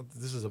important, I don't know if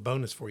this is a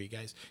bonus for you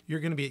guys, you're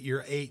going to be at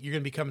year 8, you're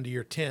going to be coming to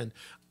year 10.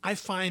 I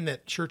find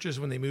that churches,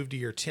 when they move to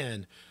year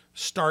 10,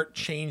 start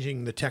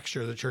changing the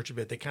texture of the church a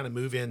bit. They kind of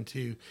move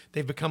into,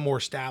 they've become more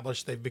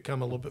established. They've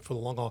become a little bit for the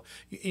long haul.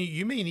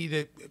 You may need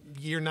a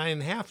year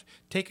 9.5,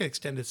 take an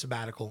extended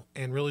sabbatical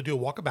and really do a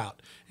walkabout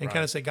and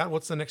kind of say, God,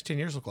 what's the next 10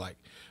 years look like?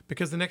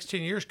 Because the next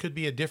 10 years could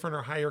be a different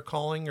or higher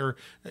calling or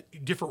a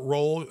different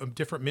role, a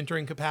different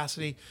mentoring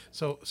capacity.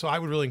 So I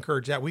would really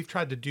encourage that. We've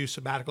tried to do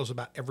sabbaticals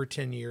about every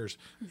 10 years,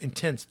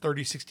 intense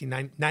 30, 60,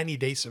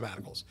 90-day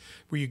sabbaticals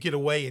where you get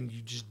away and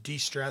you just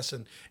de-stress.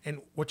 And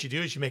what you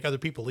do is you make other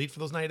people lead for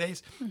those 90 days.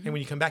 And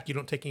when you come back, you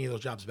don't take any of those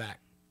jobs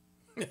back.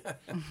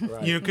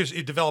 Right. You know, because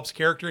it develops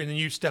character, and then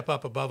you step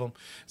up above them.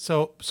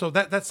 So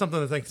that's something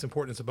that I think is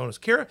important as a bonus.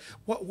 Kara,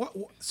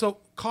 so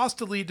cost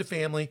to lead to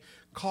family,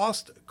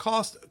 cost.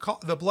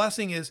 The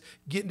blessing is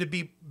getting to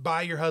be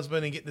by your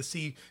husband and getting to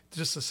see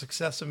just the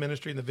success of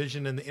ministry and the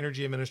vision and the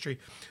energy of ministry.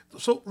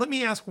 So let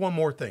me ask one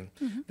more thing.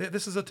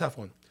 This is a tough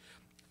one.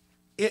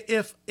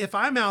 If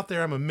I'm out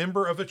there, I'm a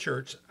member of a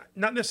church,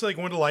 not necessarily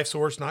going to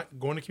LifeSource, not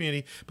going to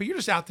community, but you're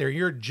just out there.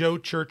 You're a Joe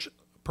church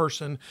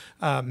person,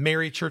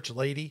 married church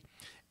lady.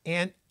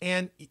 And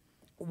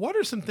what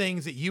are some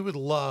things that you would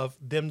love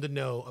them to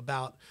know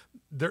about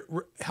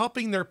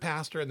helping their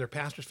pastor and their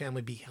pastor's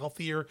family be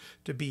healthier,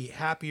 to be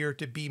happier,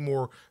 to be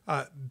more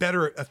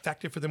better,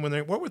 effective for them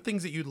what were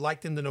things that you'd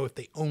like them to know if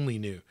they only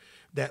knew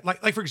that,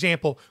 like for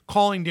example,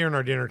 calling during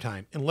our dinner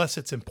time, unless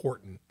it's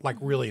important, like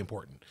really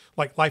important,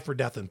 like life or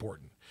death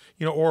important,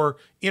 you know, or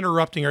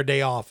interrupting our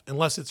day off,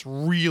 unless it's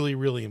really,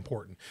 really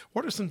important.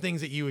 What are some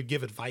things that you would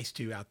give advice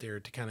to out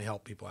there to kind of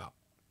help people out?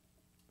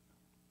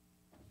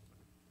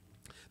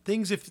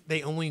 Things if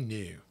they only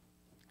knew.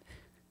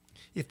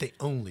 If they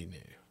only knew.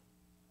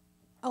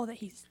 Oh, that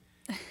he's...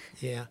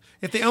 Yeah.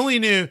 If they only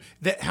knew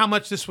that how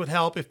much this would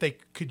help if they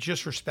could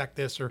just respect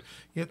this, or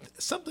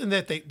something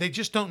that they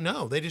just don't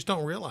know. They just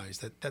don't realize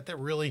that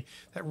really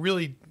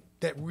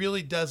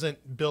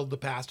doesn't build the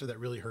pastor. That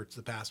really hurts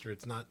the pastor.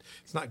 It's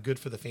not good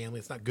for the family.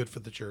 It's not good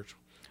for the church.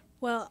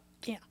 Well,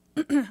 yeah.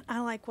 I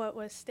like what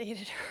was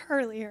stated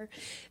earlier,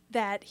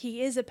 that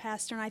he is a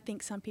pastor, and I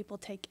think some people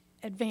take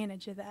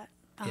advantage of that.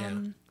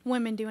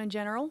 Women do in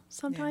general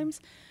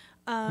sometimes.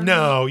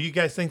 No, you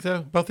guys think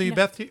so? Both of you,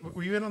 Beth,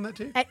 were you in on that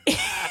too?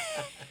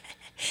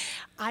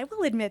 I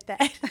will admit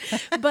that.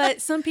 But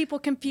some people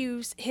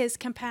confuse his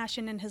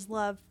compassion and his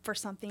love for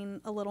something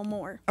a little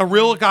more. A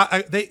real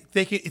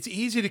it's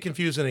easy to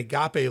confuse an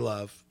agape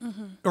love,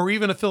 or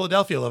even a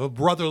Philadelphia love, a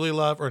brotherly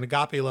love, or an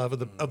agape love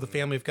of the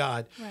family of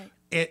God. Right.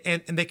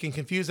 And they can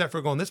confuse that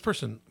for going, this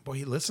person, boy,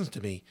 he listens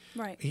to me.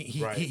 Right.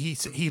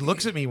 He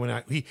looks at me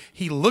when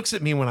he looks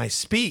at me when I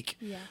speak.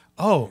 Yeah.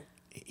 Oh,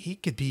 he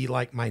could be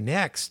like my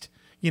next.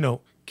 You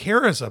know,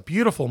 Kara's a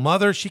beautiful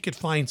mother. She could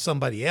find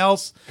somebody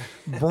else.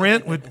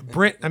 Kara's,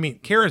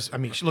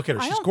 look at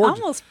her. She's I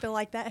gorgeous. almost feel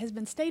like that has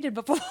been stated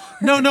before.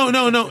 No.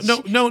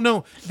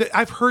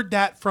 I've heard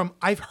that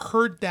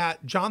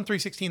John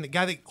 3:16, the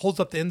guy that holds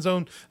up the end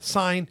zone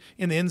sign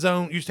in the end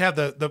zone, used to have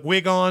the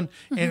wig on,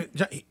 and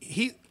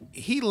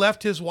he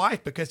left his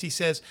wife because he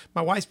says,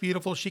 my wife's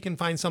beautiful, she can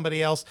find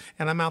somebody else,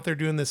 and I'm out there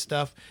doing this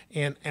stuff,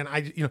 and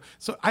I,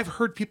 so I've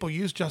heard people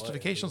use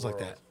justifications like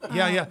that.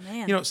 Yeah.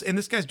 Man. And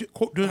this guy's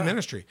doing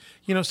ministry,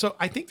 so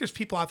I think there's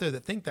people out there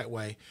that think that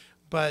way,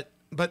 but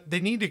they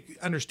need to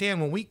understand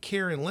when we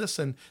care and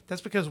listen,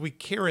 that's because we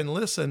care and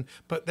listen,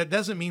 but that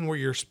doesn't mean we're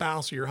your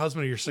spouse or your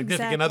husband or your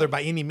significant Exactly. other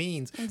by any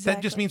means. That just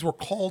Exactly. means we're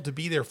called to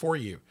be there for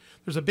you.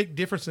 There's a big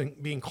difference in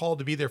being called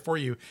to be there for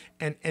you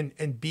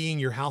and being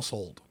your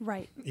household.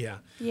 Right. Yeah.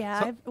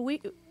 Yeah. So,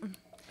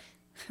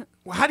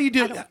 well, how do you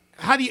do it?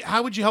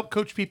 How would you help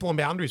coach people on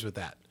boundaries with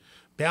that?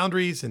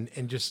 Boundaries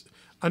and just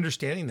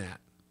understanding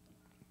that.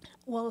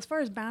 Well, as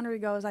far as boundary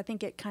goes, I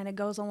think it kind of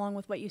goes along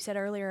with what you said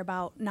earlier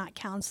about not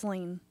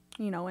counseling,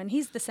 and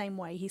he's the same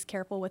way. He's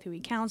careful with who he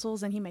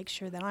counsels, and he makes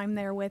sure that I'm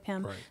there with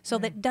him, Right. so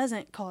that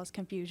doesn't cause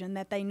confusion,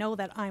 that they know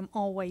that I'm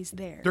always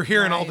there. They're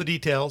hearing all Right. the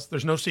details.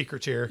 There's no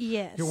secrets here.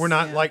 Yes. We're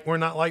not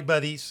like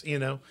buddies,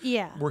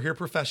 Yeah. We're here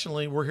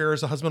professionally. We're here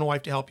as a husband and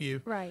wife to help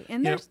you. Right.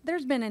 And You know-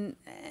 there's been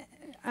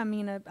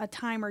a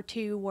time or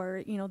two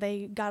where,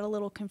 they got a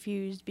little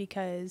confused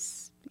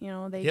because,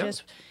 they Yep.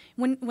 just,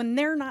 when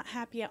they're not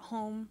happy at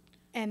home,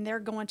 and they're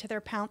going to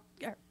their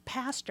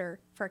pastor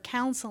for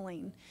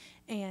counseling,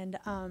 and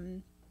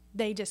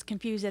they just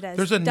confuse it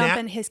as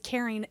dumping his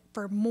caring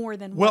for more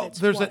than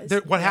what it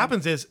was. What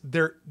happens is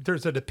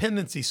there's a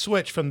dependency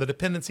switch from the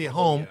dependency at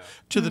home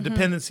to the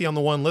dependency on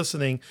the one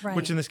listening,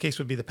 which in this case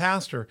would be the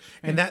pastor,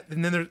 and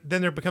then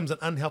there becomes an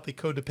unhealthy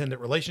codependent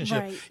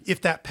relationship. Right.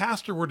 If that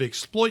pastor were to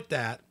exploit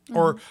that,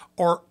 or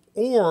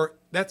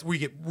that's where you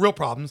get real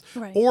problems,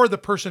 Right. or the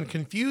person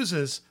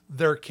confuses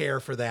their care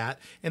for that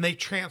and they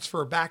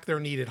transfer back their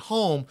need at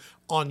home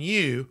on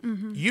you.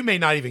 You may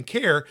not even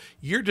care.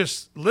 You're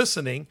just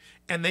listening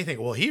and they think,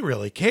 well, he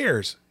really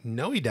cares.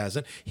 No, he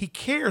doesn't. He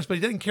cares, but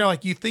he doesn't care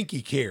like you think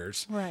he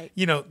cares. Right.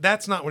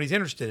 That's not what he's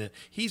interested in.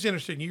 He's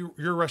interested in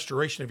your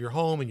restoration of your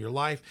home and your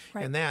life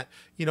and that.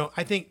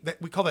 I think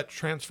that we call that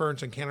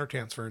transference and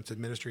countertransference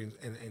in ministry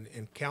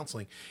and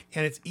counseling.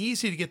 And it's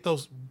easy to get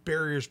those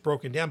barriers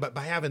broken down, but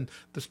by having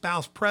the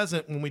spouse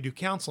present when we do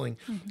counseling,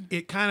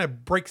 it kind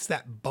of breaks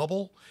that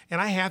bubble. And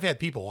I have had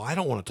people, well, I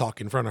don't want to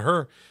talk in front of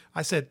her.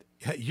 I said,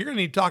 hey, you're going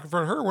to need to talk in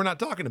front of her. We're not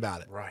talking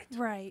about it. Right.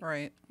 Right.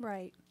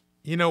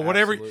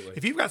 Whatever. Absolutely.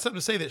 If you've got something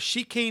to say that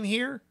she can't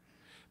hear,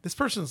 this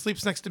person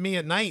sleeps next to me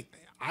at night.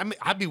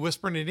 I'd be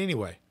whispering it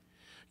anyway.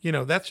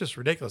 That's just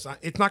ridiculous.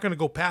 It's not going to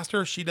go past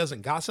her. She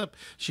doesn't gossip.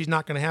 She's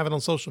not going to have it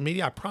on social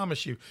media. I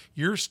promise you,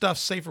 your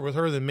stuff's safer with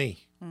her than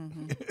me.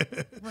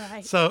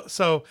 Right.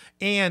 So,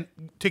 and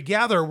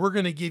together we're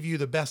going to give you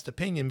the best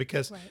opinion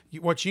because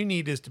what you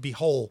need is to be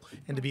whole,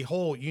 and to be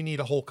whole, you need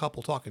a whole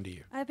couple talking to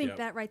you. I think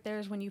that right there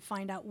is when you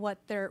find out what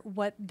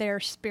their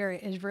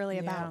spirit is really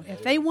about.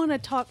 If they want to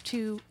talk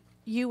to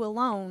you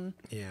alone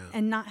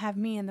and not have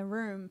me in the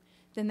room,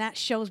 then that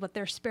shows what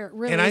their spirit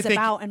really is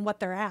about and what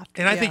they're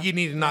after. And I think you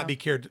need to not be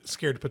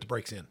scared to put the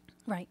brakes in.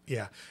 Right.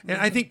 Yeah. And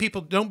I think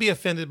people don't be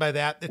offended by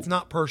that. It's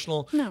not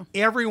personal. No.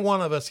 Every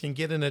one of us can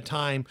get in a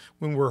time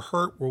when we're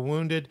hurt, we're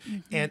wounded,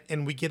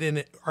 and we get in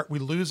it. We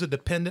lose a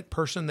dependent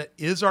person that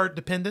is our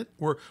dependent.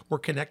 We're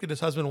connected as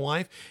husband and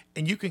wife,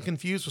 and you can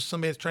confuse with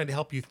somebody that's trying to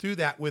help you through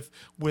that with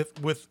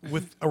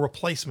a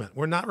replacement.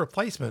 We're not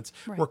replacements.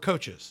 Right. We're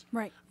coaches.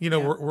 Right.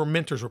 We're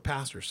mentors. We're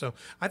pastors. So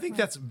I think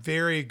that's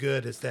very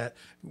good. Is that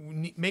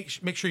make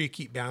sure you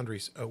keep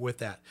boundaries with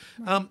that.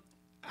 Right.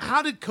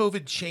 How did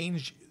COVID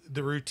change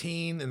the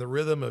routine and the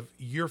rhythm of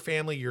your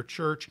family, your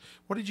church?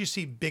 What did you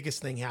see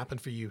biggest thing happen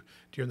for you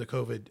during the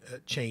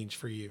COVID change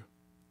for you?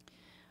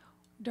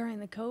 During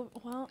the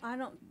COVID, well,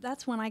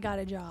 that's when I got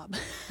a job.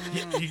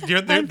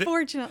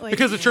 Unfortunately.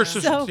 Because the church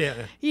So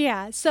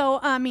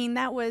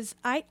that was,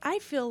 I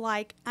feel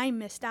like I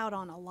missed out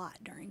on a lot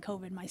during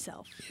COVID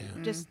myself.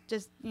 Yeah.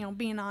 Just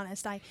being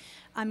honest. I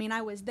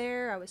was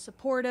there, I was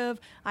supportive.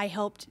 I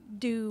helped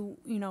do,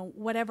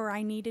 whatever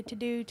I needed to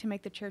do to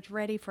make the church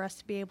ready for us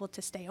to be able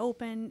to stay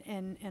open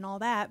and all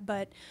that.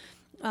 But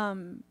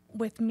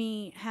with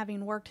me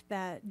having worked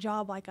that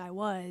job like I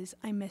was,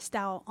 I missed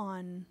out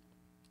on.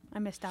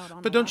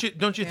 But don't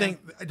you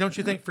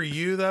think for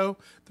you though,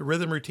 the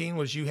rhythm routine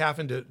was you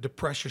having to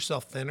press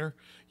yourself thinner?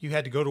 You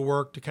had to go to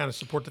work to kind of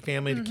support the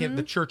family.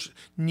 The church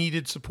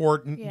needed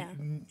support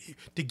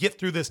to get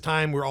through this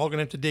time. We're all going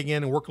to have to dig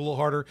in and work a little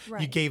harder.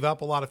 Right. You gave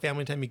up a lot of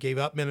family time. You gave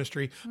up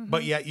ministry,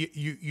 but yet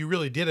you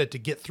really did it to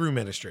get through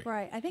ministry.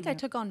 Right. I think I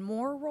took on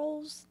more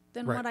roles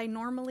than what I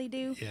normally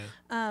do.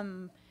 Yeah.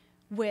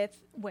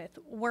 With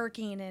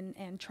working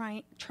and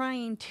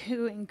trying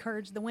to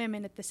encourage the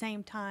women at the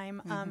same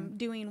time,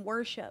 doing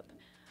worship,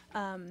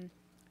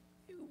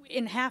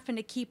 in having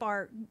to keep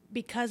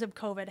because of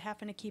COVID,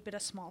 having to keep it a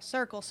small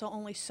circle, so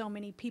only so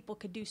many people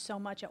could do so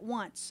much at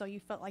once. So you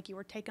felt like you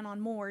were taking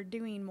on more,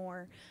 doing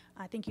more.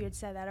 I think you had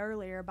said that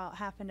earlier about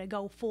having to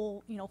go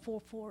full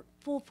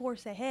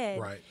force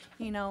ahead, right?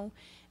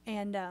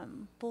 And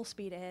full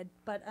speed ahead,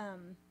 but.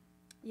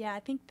 Yeah,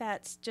 I think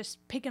that's just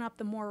picking up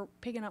more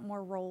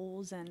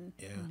roles and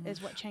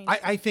is what changed.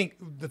 I think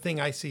the thing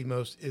I see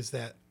most is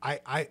that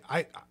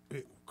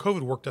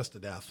COVID worked us to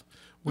death.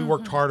 We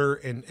worked harder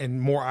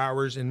and more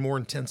hours and more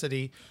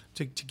intensity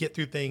to get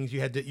through things.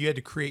 You had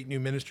to create new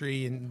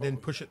ministry and then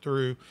push it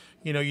through.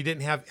 You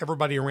didn't have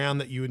everybody around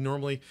that you would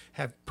normally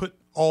have put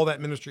all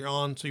that ministry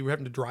on, so you were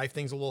having to drive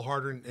things a little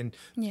harder and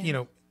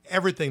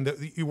everything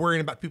that you're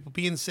worrying about, people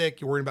being sick,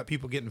 you're worrying about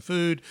people getting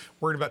food,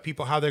 worrying about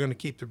people how they're going to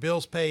keep their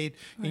bills paid,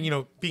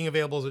 and being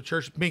available as a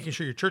church, making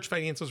sure your church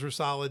finances were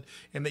solid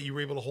and that you were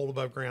able to hold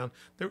above ground.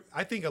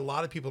 I think a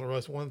lot of people don't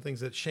realize one of the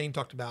things that Shane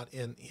talked about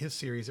in his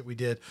series that we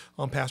did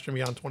on Pastor and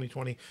Beyond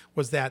 2020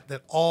 was that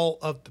all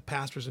of the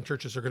pastors and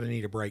churches are going to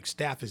need a break.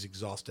 Staff is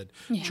exhausted,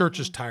 church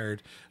is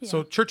tired.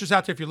 So churches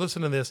out there, if you're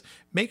listening to this,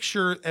 make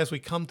sure as we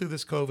come through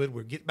this COVID,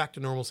 we get back to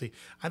normalcy.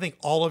 I think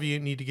all of you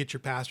need to get your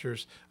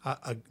pastors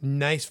a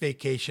nice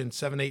vacation,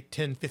 7, 8,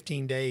 10,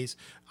 15 days.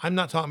 I'm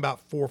not talking about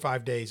 4 or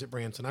 5 days at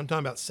Branson. I'm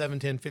talking about 7,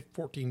 10,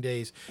 14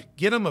 days.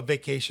 Get them a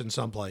vacation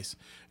someplace.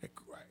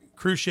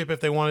 cruise ship if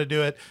they want to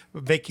do it,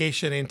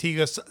 vacation,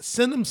 Antigua.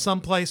 Send them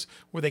someplace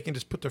where they can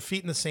just put their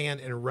feet in the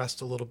sand and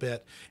rest a little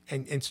bit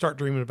and start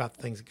dreaming about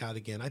the things of God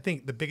again. I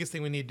think the biggest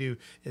thing we need to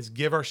do is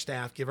give our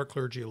staff, give our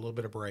clergy a little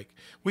bit of break.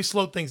 We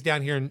slowed things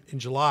down here in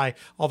July,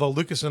 although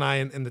Lucas and I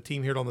and the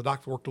team here on the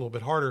dock worked a little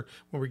bit harder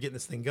when we're getting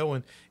this thing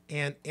going.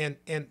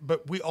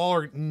 But we all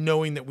are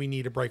knowing that we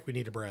need a break, we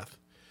need a breath.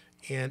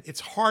 And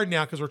it's hard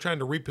now because we're trying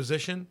to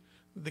reposition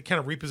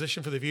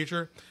for the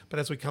future. But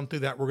as we come through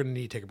that, we're going to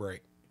need to take a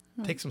break,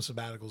 take some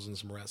sabbaticals and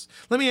some rest.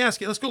 Let me ask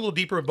you, let's go a little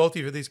deeper in both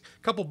of you. These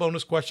couple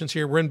bonus questions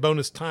here. We're in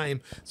bonus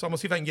time. So I'm going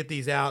to see if I can get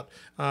these out.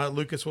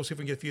 Lucas, we'll see if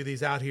we can get a few of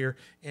these out here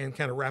and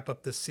kind of wrap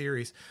up this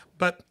series.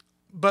 But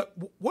Brent,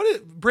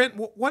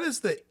 what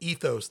is the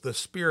ethos, the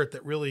spirit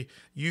that really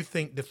you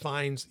think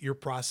defines your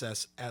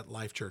process at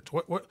Life Church?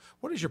 What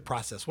is your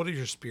process? What is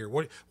your spirit?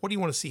 What do you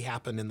want to see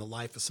happen in the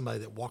life of somebody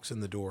that walks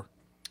in the door?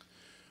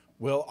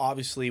 Well,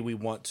 obviously we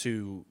want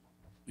to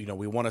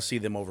see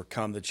them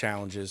overcome the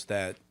challenges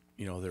that,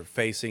 they're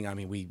facing. I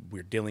mean,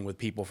 we're dealing with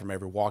people from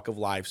every walk of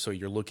life. So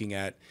you're looking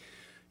at,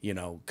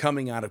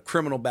 coming out of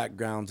criminal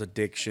backgrounds,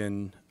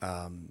 addiction,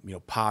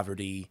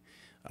 poverty,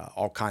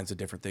 all kinds of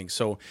different things.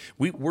 So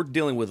we're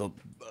dealing with a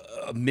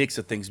mix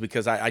of things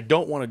because I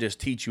don't want to just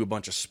teach you a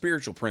bunch of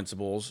spiritual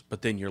principles,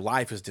 but then your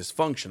life is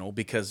dysfunctional,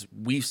 because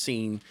we've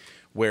seen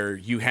where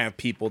you have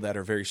people that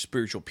are very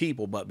spiritual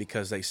people, but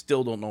because they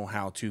still don't know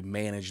how to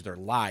manage their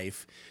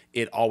life,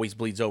 it always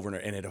bleeds over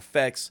and it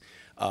affects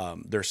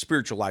their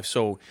spiritual life.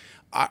 So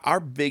our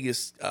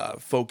biggest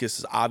focus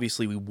is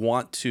obviously we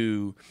want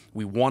to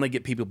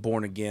get people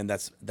born again.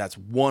 That's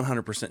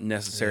 100%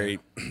 necessary,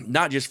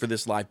 not just for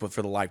this life, but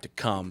for the life to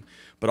come.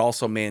 But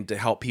also, man, to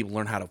help people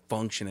learn how to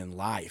function in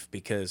life,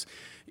 because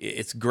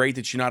it's great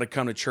that you know how to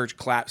come to church,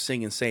 clap,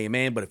 sing, and say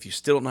amen. But if you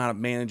still don't know how to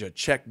manage a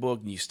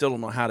checkbook, and you still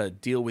don't know how to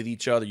deal with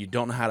each other, you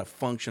don't know how to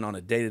function on a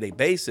day-to-day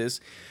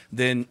basis,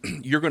 then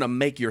you're going to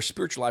make your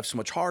spiritual life so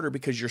much harder,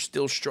 because you're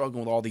still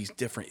struggling with all these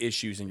different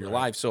issues in your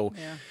life. So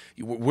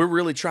we're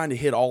really trying to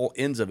hit all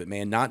ends of it,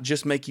 man. Not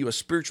just make you a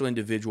spiritual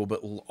individual,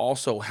 but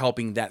also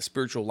helping that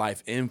spiritual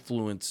life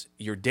influence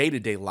your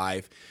day-to-day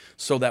life,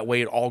 so that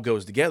way it all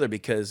goes together.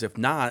 Because if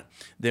not,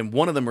 then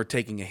one of them are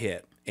taking a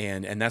hit.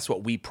 And that's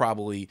what we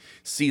probably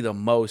see the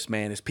most,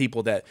 man, is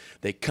people that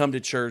they come to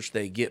church,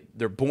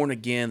 they're born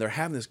again, they're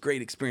having this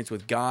great experience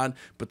with God,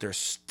 but they're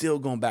still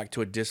going back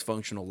to a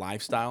dysfunctional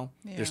lifestyle.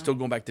 Yeah. They're still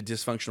going back to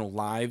dysfunctional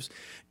lives,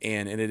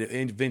 and it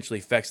eventually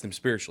affects them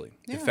spiritually.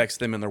 Yeah. It affects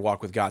them in their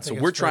walk with God. So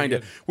we're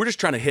just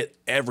trying to hit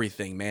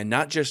everything, man,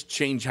 not just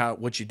change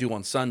what you do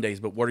on Sundays,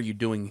 but what are you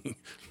doing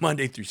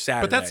Monday through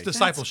Saturday? But that's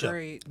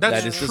discipleship.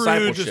 That is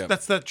discipleship.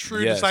 That's that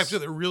true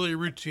discipleship that really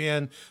roots you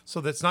in, so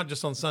that's not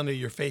just on Sunday,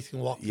 your faith can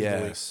walk.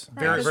 Yes,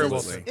 very well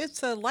said.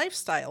 It's a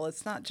lifestyle.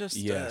 It's not just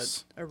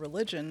a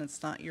religion.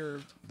 It's not your.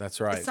 That's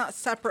right. It's not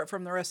separate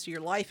from the rest of your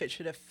life. It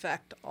should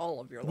affect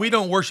all of your life. We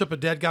don't worship a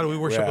dead God. We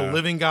worship a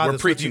living God. We're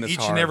that's preaching with this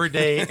you each hard. and every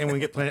day, and we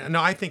get plenty.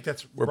 No, I think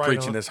that's we're right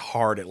preaching on. this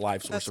hard at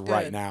LifeSource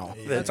right now.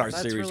 Yeah. That's our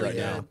series really right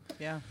now.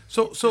 Yeah.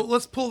 So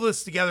let's pull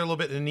this together a little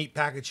bit in a neat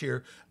package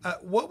here.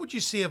 What would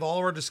you see of all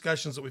of our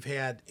discussions that we've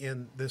had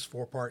in this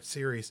 4-part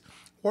series?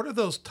 What are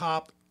those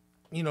top,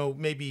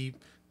 maybe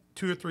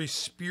 2 or 3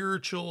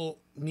 spiritual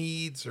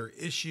needs or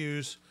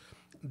issues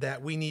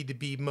that we need to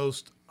be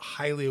most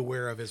highly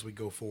aware of as we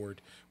go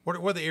forward? What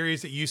are the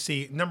areas that you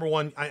see? Number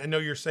one, I know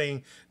you're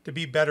saying to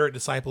be better at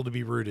disciple, to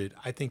be rooted.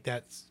 I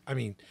don't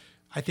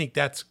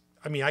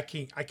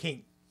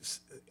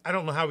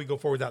know how we go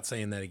forward without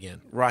saying that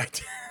again.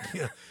 Right.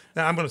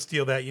 Now I'm going to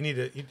steal that. You need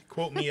to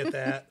quote me at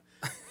that.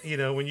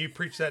 When you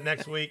preach that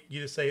next week,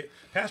 you just say,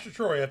 Pastor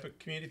Troy up at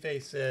Community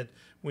Faith said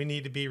we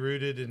need to be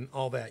rooted and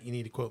all that. You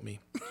need to quote me.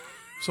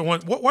 So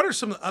what are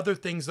some other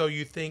things, though,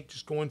 you think,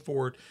 just going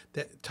forward,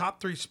 that top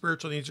 3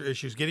 spiritual needs or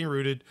issues, getting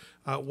rooted,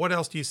 what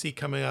else do you see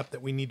coming up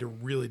that we need to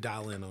really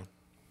dial in on?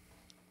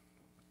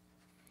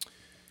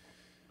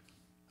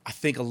 I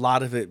think a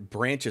lot of it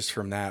branches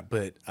from that,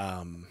 but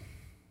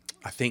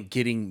I think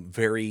getting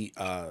very,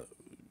 I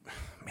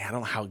don't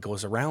know how it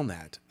goes around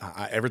that.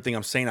 Everything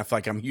I'm saying, I feel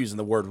like I'm using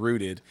the word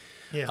rooted.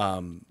 Yeah.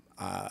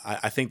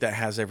 I think that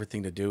has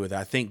everything to do with it.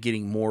 I think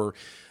getting more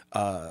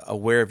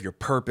aware of your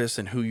purpose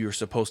and who you're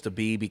supposed to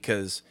be,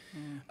 because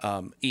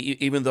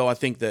even though I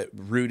think that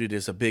rooted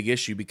is a big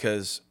issue,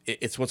 because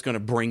it's what's going to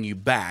bring you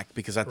back,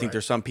 because I think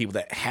there's some people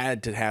that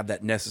had to have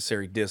that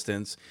necessary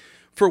distance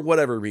for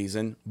whatever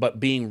reason, but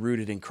being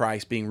rooted in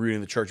Christ, being rooted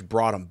in the church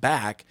brought them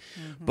back.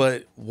 Mm-hmm.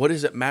 But what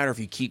does it matter if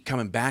you keep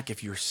coming back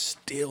if you're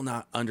still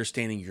not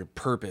understanding your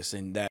purpose,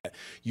 and that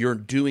you're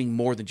doing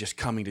more than just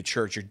coming to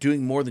church? You're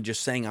doing more than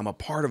just saying I'm a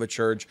part of a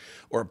church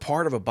or a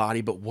part of a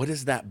body, but what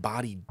is that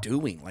body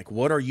doing? Like,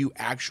 what are you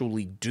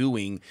actually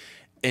doing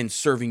and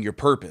serving your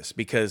purpose,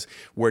 because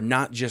we're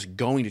not just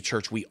going to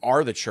church, we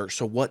are the church.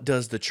 So what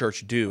does the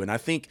church do? And I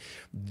think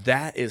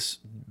that is,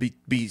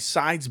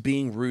 besides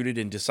being rooted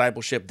in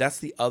discipleship, that's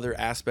the other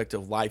aspect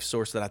of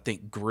LifeSource that I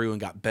think grew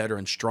and got better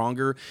and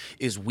stronger,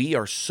 is we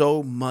are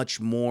so much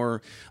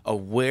more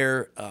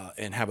aware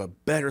and have a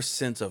better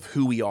sense of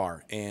who we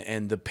are.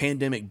 And the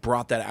pandemic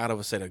brought that out of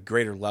us at a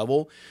greater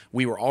level.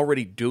 We were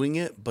already doing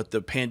it, but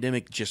the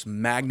pandemic just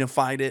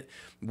magnified it.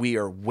 We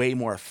are way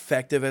more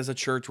effective as a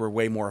church. We're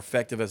way more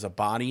effective as a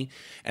body.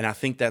 And I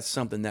think that's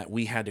something that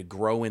we had to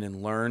grow in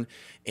and learn.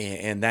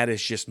 And that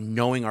is just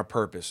knowing our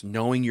purpose,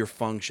 knowing your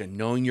function,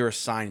 knowing your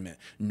assignment,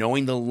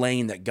 knowing the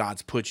lane that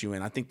God's put you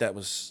in. I think that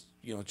was,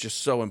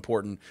 just so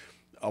important,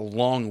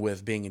 along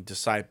with being a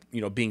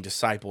disciple, being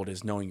discipled,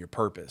 is knowing your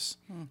purpose.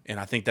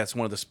 And I think that's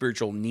one of the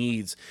spiritual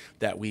needs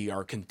that we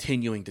are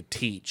continuing to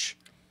teach,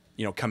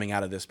 coming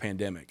out of this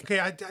pandemic.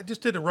 Okay, I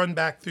just did a run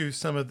back through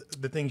some of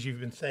the things you've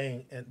been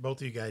saying, and both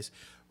of you guys.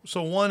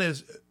 So one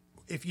is,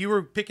 if you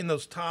were picking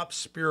those top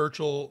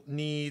spiritual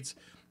needs,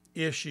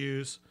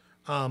 issues,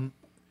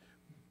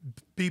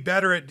 be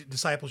better at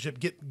discipleship,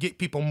 get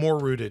people more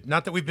rooted.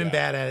 Not that we've been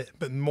bad at it,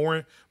 but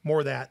more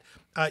that.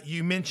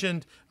 You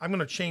mentioned, I'm going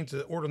to change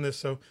the order on this.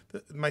 So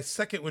my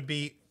second would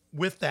be,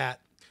 with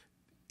that,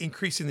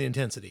 increasing the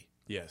intensity.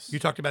 Yes. You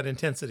talked about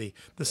intensity.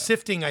 The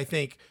sifting, I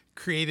think,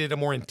 created a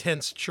more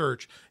intense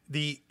church.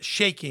 The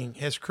shaking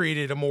has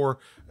created a more,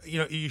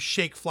 you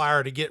shake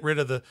flour to get rid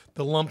of the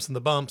lumps and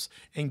the bumps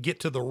and get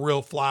to the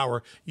real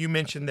flour. You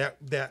mentioned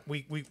that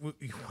we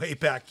way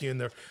back in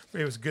there,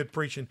 it was good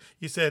preaching.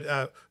 You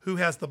said, who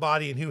has the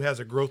body and who has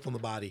a growth on the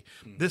body?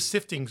 This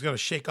sifting is going to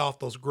shake off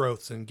those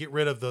growths and get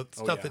rid of the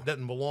stuff that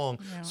doesn't belong.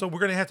 Yeah. So we're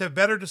going to have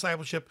better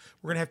discipleship.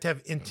 We're going to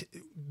have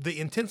the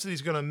intensity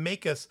is going to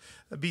make us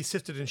be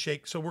sifted and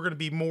shake. So we're going to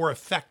be more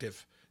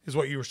effective, is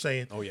what you were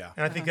saying. Oh, yeah.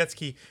 And I think that's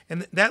key.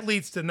 And that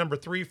leads to number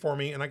 3 for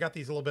me, and I got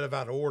these a little bit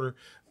out of order.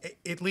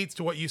 It leads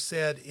to what you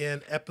said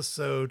in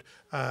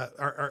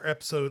our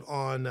episode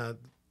on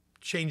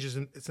changes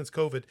since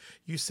COVID.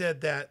 You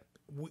said that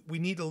we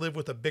need to live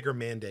with a bigger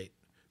mandate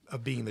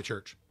of being the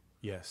church.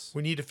 Yes.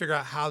 We need to figure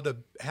out how to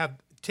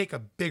take a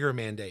bigger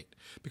mandate,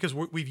 because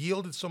we've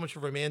yielded so much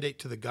of a mandate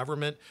to the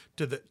government,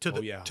 to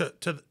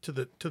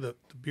the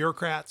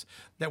bureaucrats,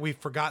 that we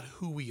forgot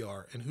who we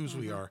are and whose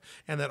we are,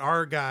 and that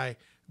our guy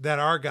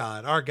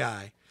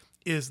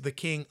is the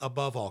king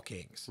above all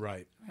kings.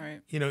 Right.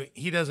 Right.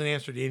 He doesn't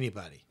answer to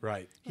anybody.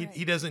 Right.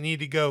 He doesn't need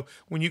to go,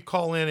 when you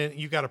call in and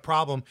you got a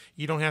problem,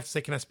 you don't have to say,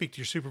 can I speak to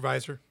your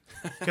supervisor?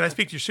 Can I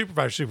speak to your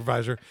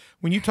supervisor?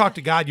 When you talk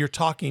to God, you're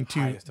talking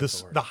to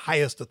the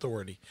highest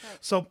authority. Right.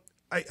 So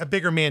a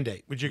bigger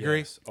mandate. Would you agree?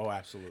 Yes. Oh,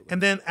 absolutely.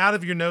 And then out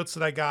of your notes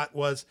that I got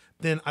was,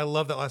 then I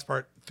love that last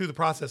part, through the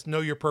process, know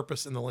your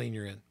purpose in the lane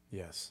you're in.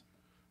 Yes.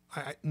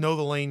 I know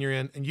the lane you're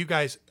in, and you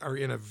guys are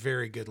in a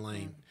very good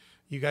lane.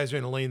 You guys are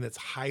in a lane that's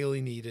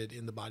highly needed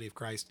in the body of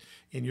Christ,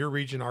 in your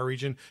region, our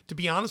region. To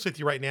be honest with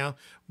you right now,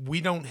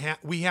 we don't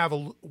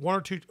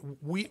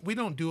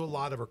do a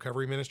lot of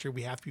recovery ministry.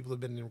 We have people that have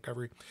been in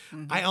recovery.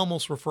 I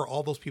almost refer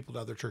all those people to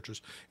other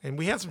churches. And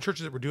we had some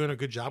churches that were doing a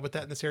good job with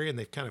that in this area, and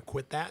they've kind of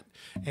quit that.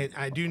 And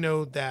I do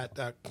know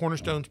that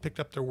Cornerstone's picked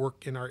up their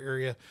work in our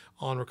area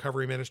on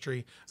recovery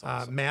ministry.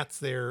 Awesome. Matt's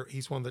there.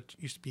 He's one that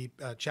used to be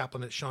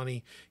chaplain at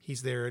Shawnee.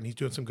 He's there, and he's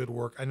doing some good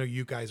work. I know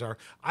you guys are.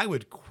 I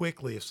would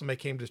quickly, if somebody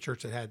came to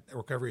church that had a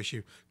recovery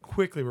issue,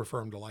 quickly refer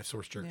them to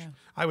LifeSource Church. Yeah.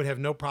 I would have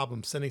no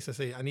problem sending,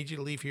 say, I need you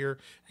to leave here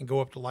and go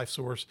up to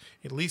LifeSource,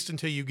 at least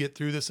until you get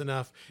through this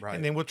enough,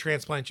 and then we'll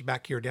transplant you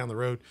back here down the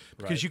road,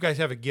 because you guys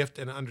have a gift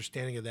and an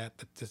understanding of that.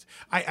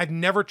 I've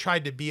never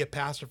tried to be a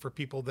pastor for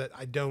people that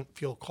I don't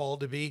feel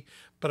called to be,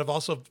 but I've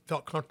also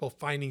felt comfortable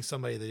finding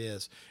somebody that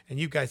is. And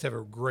you guys have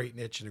a great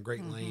niche and a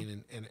great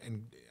lane,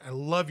 and I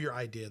love your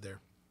idea there.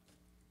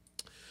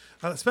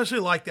 I especially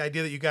like the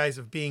idea that you guys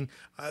of being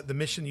the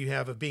mission you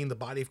have of being the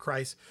body of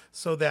Christ,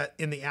 so that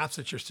in the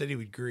absence your city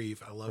would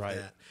grieve. I love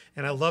that.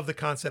 And I love the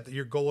concept that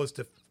your goal is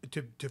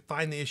to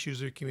find the issues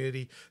of your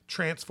community,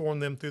 transform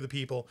them through the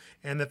people,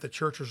 and that the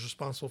church is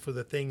responsible for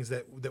the things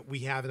that we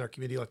have in our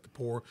community, like the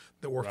poor,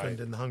 the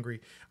orphaned, and the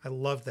hungry. I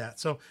love that.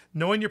 So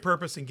knowing your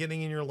purpose and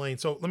getting in your lane.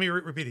 So let me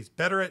repeat these.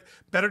 Better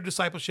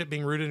discipleship,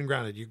 being rooted and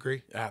grounded. You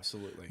agree?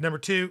 Absolutely. Number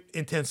 2,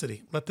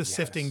 intensity. Let the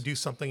sifting do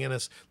something in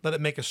us. Let it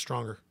make us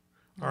stronger.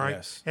 All right.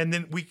 Yes. And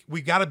then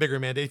we got a bigger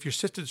mandate. If you're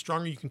sifted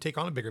stronger, you can take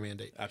on a bigger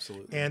mandate.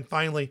 Absolutely. And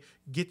finally,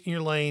 get in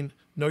your lane,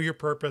 know your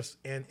purpose,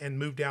 and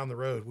move down the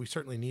road. We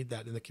certainly need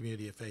that in the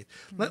community of faith.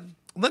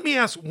 Let me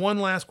ask one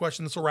last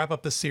question. This will wrap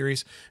up this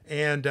series.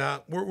 And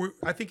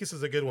I think this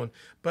is a good one.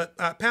 But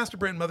Pastor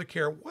Brent, Mother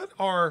Care, what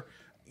are,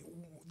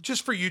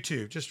 just for you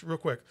two, just real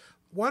quick,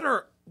 what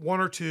are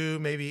one or two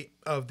maybe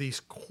of these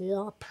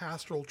core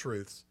pastoral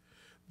truths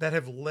that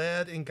have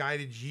led and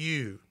guided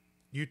you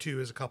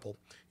two as a couple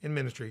in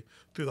ministry,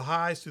 through the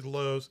highs, through the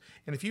lows?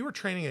 And if you were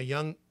training a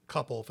young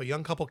couple, if a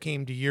young couple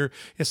came to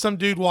if some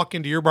dude walked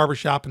into your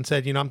barbershop and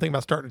said, I'm thinking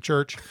about starting a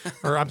church,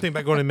 or I'm thinking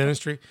about going to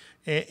ministry,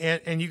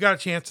 and you got a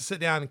chance to sit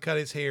down and cut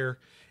his hair,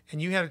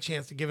 and you had a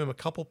chance to give him a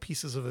couple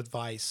pieces of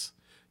advice,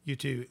 you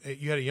two,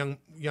 you had a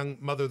young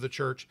mother of the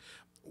church.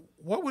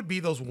 What would be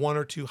those one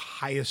or two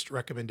highest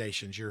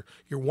recommendations? Your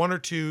one or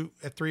two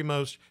at three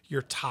most,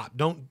 your top.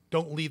 Don't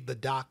leave the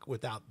dock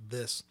without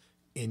this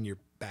in your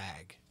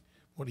bag.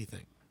 What do you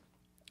think?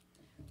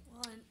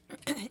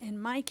 Well, in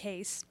my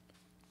case,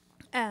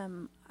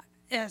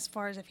 as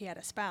far as if he had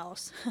a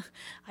spouse,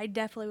 I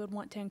definitely would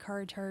want to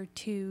encourage her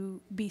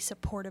to be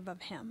supportive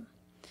of him,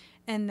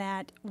 and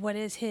that what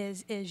is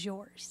his is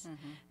yours.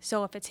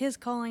 So if it's his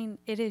calling,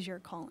 it is your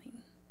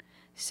calling.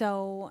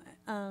 So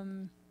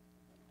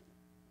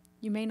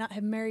you may not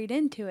have married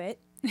into it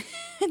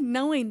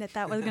knowing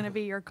that was going to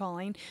be your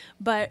calling,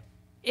 but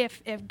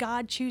if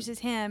God chooses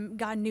him,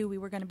 God knew we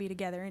were going to be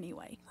together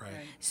anyway. Right.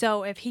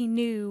 So if he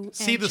knew,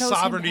 See and the chose him to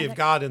sovereignty have of that-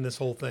 God in this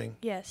whole thing.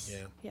 Yes.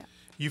 Yeah.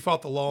 You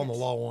fought the law and the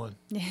Yes. law won.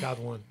 God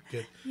won.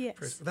 Good.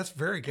 Yes. That's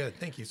very good.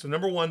 Thank you. So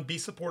number one, be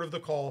supportive of the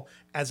call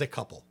as a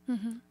couple.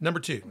 Number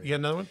two, you got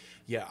another one?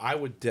 Yeah, I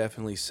would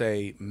definitely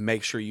say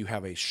make sure you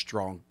have a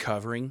strong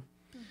covering.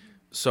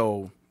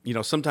 So,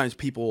 sometimes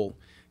people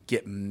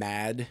get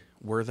mad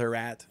where they're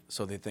at.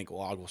 So they think,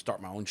 well, I'll go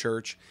start my own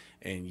church.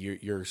 And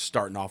you're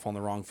starting off on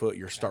the wrong foot.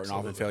 You're starting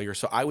off in failure.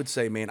 So I would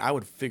say, man, I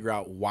would figure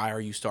out why are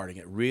you starting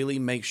it. Really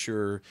make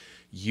sure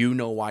you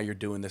know why you're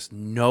doing this.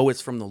 Know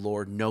it's from the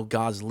Lord. Know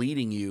God's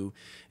leading you.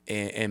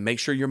 And make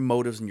sure your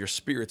motives and your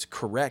spirit's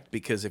correct.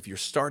 Because if you're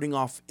starting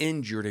off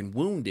injured and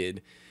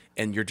wounded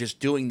and you're just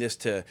doing this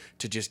to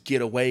just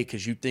get away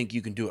because you think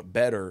you can do it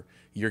better,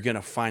 you're going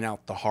to find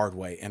out the hard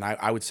way. And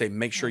I would say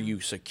make sure you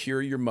secure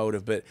your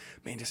motive, but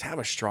man, just have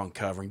a strong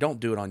covering.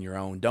 Don't do it on your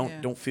own.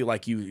 Don't feel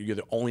like you're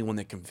the only one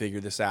that can figure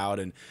this out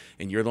and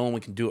you're the only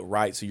one who can do it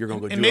right. So you're going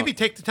to go And do maybe it.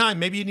 take the time.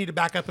 Maybe you need to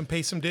back up and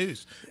pay some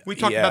dues. We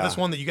talked about Yeah. this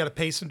one that you got to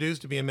pay some dues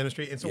to be in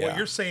ministry. And so what Yeah.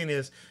 you're saying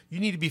is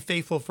you need to be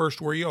faithful first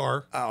where you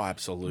are. Oh,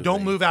 absolutely.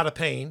 Don't move out of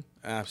pain.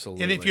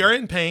 Absolutely. And if you're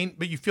in pain,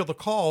 but you feel the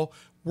call,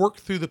 work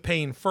through the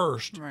pain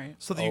first, Right.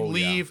 so that you Oh, yeah.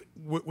 leave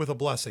with a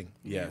blessing.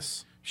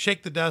 Yes.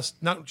 Shake the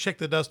dust, not shake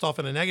the dust off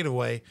in a negative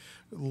way.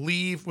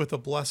 Leave with a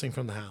blessing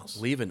from the house.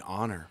 Leave in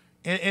honor.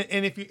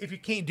 And if you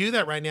can't do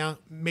that right now,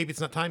 maybe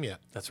it's not time yet.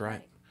 That's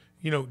right.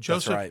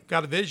 Joseph right.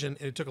 got a vision,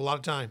 and it took a lot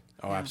of time.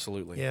 Oh,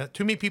 absolutely. Yeah,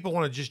 too many people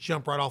want to just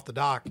jump right off the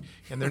dock,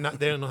 and they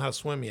don't know how to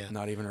swim yet.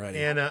 Not even ready.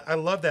 And I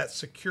love that.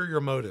 Secure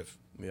your motive.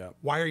 Yeah.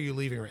 Why are you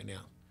leaving right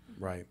now?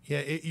 Right.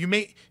 Yeah, you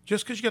may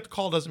just because you got the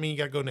call doesn't mean you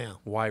got to go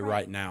now. Why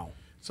right now?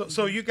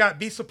 So you got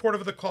be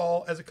supportive of the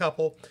call as a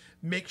couple.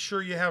 Make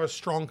sure you have a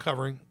strong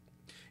covering,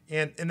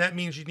 and that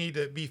means you need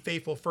to be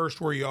faithful first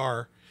where you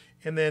are,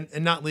 and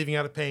not leaving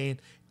out of pain,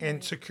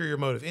 and secure your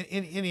motive.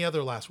 Any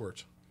other last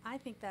words? I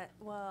think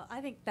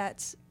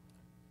that's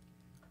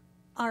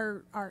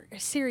our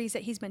series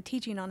that he's been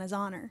teaching on is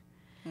honor.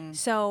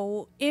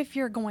 So if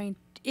you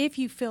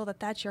feel that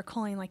that's your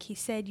calling, like he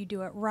said, you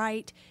do it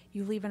right,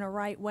 you leave in a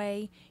right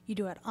way, you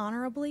do it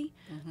honorably,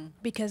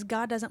 because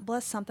God doesn't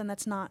bless something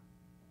that's not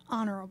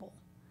honorable.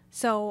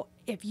 So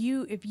if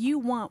you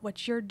want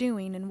what you're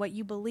doing and what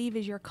you believe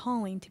is your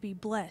calling to be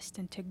blessed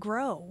and to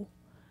grow,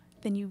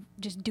 then you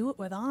just do it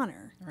with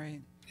honor.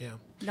 Right. Yeah.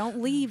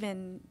 Don't leave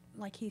in,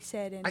 like he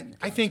said,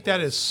 I think that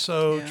is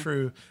so Yeah.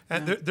 true.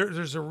 And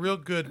there's a real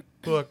good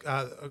book.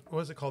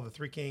 What is it called? The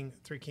Three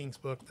Kings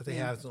book that they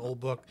have. It's an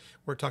old book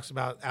where it talks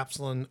about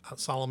Absalom,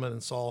 Solomon,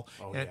 and Saul,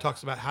 and it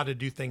talks about how to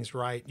do things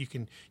right. You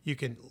can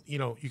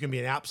be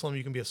an Absalom,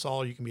 you can be a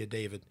Saul, you can be a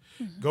David.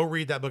 Go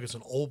read that book. It's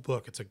an old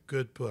book. It's a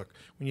good book.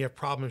 When you have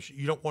problems,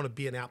 you don't want to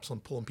be an Absalom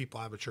pulling people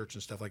out of a church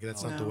and stuff like that.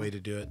 That's not the way to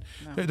do it.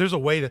 There's a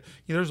way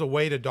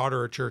to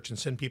daughter a church and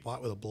send people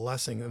out with a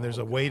blessing, and there's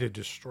a way to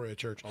destroy a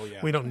church.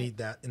 We don't need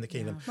that in the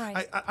kingdom.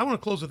 Right. I want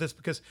to close with this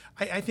because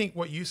I think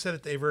what you said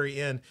at the very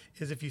end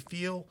is if you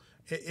feel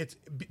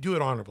do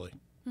it honorably.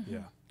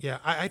 Yeah. Yeah,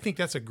 I think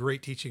that's a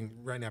great teaching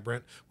right now,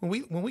 Brent.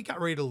 When we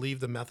got ready to leave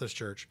the Methodist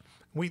church,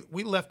 we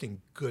left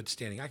in good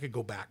standing. I could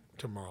go back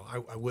tomorrow.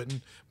 I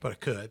wouldn't, but I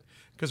could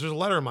because there's a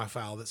letter in my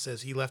file that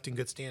says he left in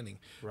good standing.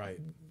 Right.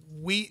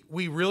 We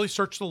really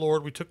searched the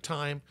Lord. We took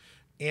time.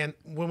 And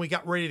when we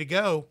got ready to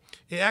go,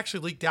 it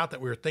actually leaked out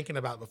that we were thinking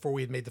about it before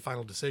we had made the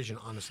final decision,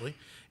 honestly.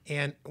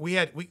 And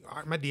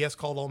my DS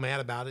called all mad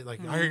about it.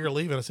 Like, I hear you're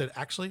leaving. I said,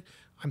 actually,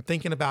 I'm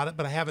thinking about it,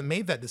 but I haven't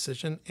made that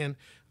decision. And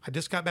I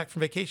just got back from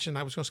vacation.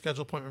 I was going to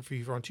schedule an appointment for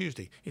you for on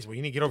Tuesday. He said, well,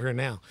 you need to get over here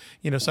now.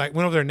 So I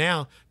went over there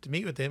now to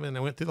meet with him, and I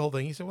went through the whole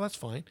thing. He said, well, that's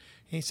fine.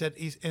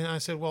 And I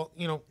said, well,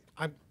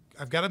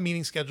 I've got a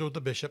meeting scheduled with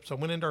the bishop. So I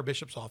went into our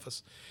bishop's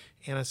office,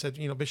 and I said,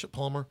 Bishop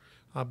Palmer,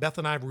 Beth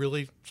and I have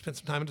really spent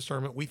some time in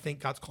discernment. We think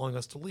God's calling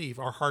us to leave.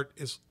 Our heart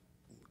is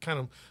kind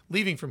of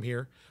leaving from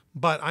here,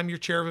 but I'm your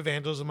chair of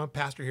evangelism. I'm a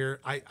pastor here.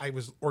 I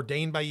was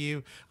ordained by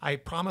you. I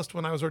promised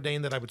when I was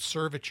ordained that I would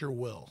serve at your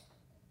will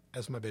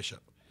as my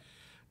bishop.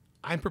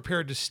 I'm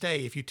prepared to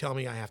stay if you tell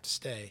me I have to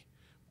stay,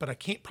 but I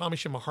can't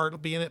promise you my heart will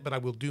be in it, but I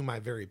will do my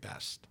very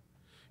best.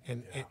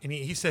 And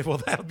he said, well,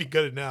 that'll be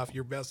good enough.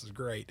 Your best is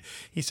great.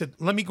 He said,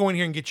 let me go in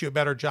here and get you a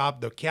better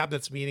job. The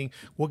cabinet's meeting,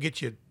 we'll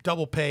get you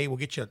double pay. We'll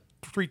get you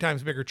 3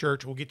 times bigger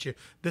church. We'll get you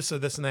this or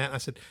this and that. And I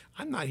said,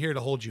 I'm not here to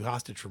hold you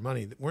hostage for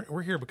money.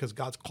 We're here because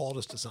God's called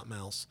us to something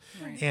else.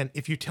 Right. And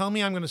if you tell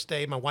me I'm going to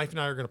stay, my wife and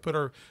I are going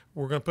to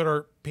put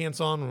our pants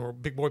on, or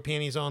big boy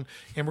panties on,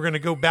 and we're going to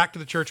go back to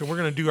the church, and we're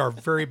going to do our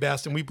very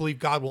best. And we believe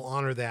God will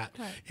honor that,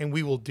 right. and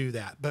we will do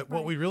that. But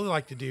what we really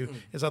like to do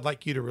is I'd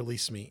like you to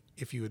release me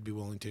if you would be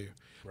willing to.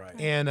 Right.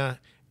 And,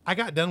 I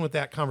got done with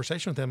that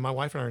conversation with him. My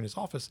wife and I are in his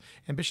office,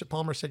 and Bishop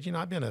Palmer said,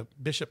 I've been a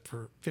bishop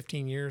for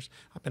 15 years.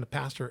 I've been a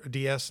pastor, a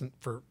DS,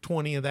 for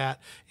 20 of that.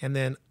 And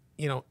then,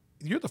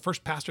 you're the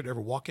first pastor to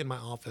ever walk in my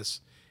office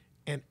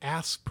and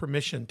ask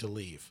permission to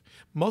leave.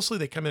 Mostly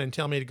they come in and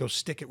tell me to go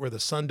stick it where the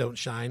sun don't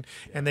shine.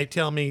 Yeah. And they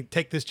tell me,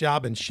 take this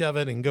job and shove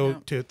it and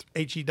go to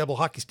HE double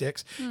hockey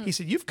sticks. He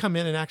said, you've come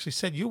in and actually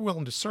said you're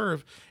willing to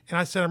serve. And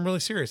I said, I'm really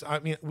serious. I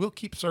mean, we'll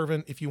keep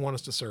serving if you want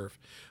us to serve.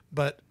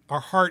 But our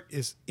heart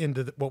is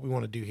into what we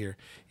want to do here.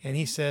 And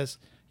he says,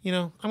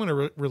 I'm going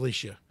to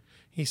release you.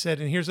 He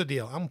said, and here's the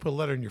deal. I'm going to put a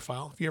letter in your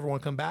file. If you ever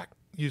want to come back,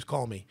 you just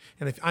call me.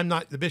 And if I'm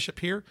not the bishop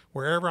here,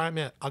 wherever I'm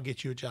at, I'll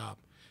get you a job.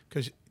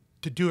 Because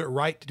to do it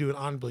right, to do it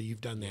honorably,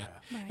 you've done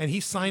that. Yeah. Right. And he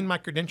signed my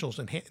credentials,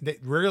 and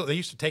they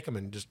used to take them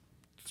and just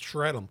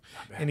shred them.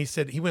 And he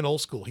said, he went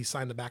old school. He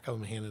signed the back of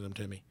them and handed them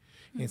to me.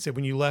 And he said,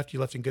 when you left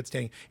in good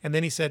standing. And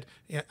then he said,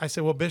 I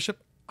said, well,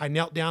 Bishop, I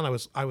knelt down.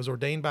 I was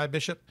ordained by a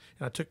bishop,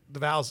 and I took the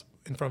vows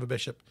in front of a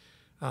bishop.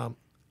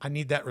 I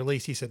need that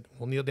release. He said,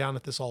 well, kneel down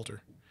at this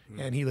altar.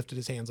 And he lifted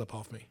his hands up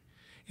off me.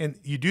 And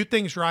you do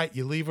things right,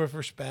 you leave with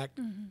respect,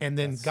 and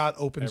then God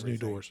opens new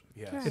doors.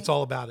 Yes. Right. It's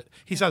all about it.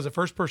 He says the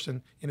first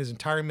person in his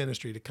entire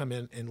ministry to come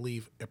in and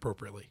leave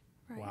appropriately.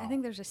 Right. Wow. I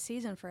think there's a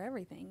season for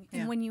everything. Yeah.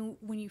 And when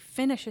you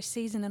finish a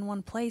season in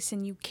one place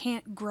and you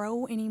can't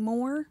grow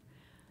anymore,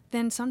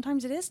 then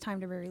sometimes it is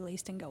time to be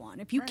released and go on.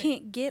 If you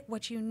can't get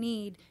what you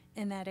need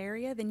in that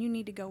area, then you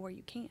need to go where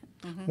you can.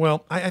 Mm-hmm.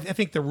 Well, I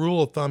think the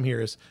rule of thumb here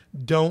is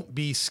don't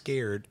be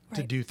scared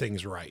to do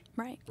things right.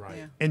 Right.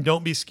 Yeah. And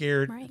don't be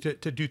scared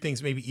to do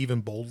things maybe even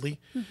boldly,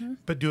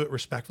 but do it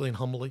respectfully and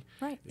humbly.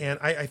 Right. And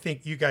I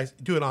think you guys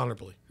do it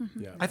honorably.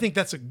 Mm-hmm. Yeah. I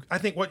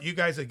think what you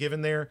guys have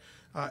given there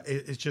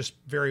is just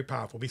very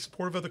powerful. Be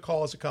supportive of the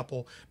call as a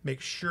couple.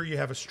 Make sure you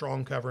have a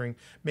strong covering.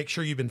 Make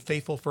sure you've been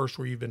faithful first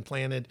where you've been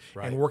planted,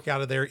 and work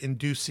out of there in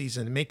due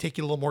season. It may take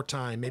you a little more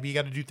time. Maybe you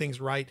got to do things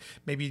right.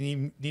 Maybe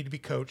you need to be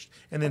coached.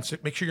 And then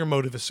make sure your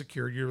motive is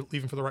secure. You're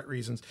leaving for the right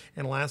reasons.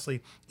 And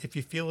lastly, if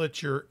you feel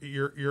it's your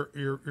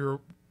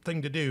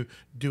thing to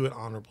do it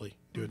honorably.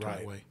 Do it the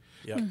right way.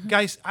 Yep. Mm-hmm.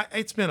 Guys,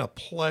 it's been a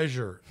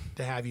pleasure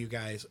to have you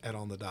guys at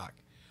On the Dock.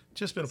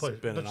 Just been a pleasure.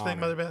 Don't you think,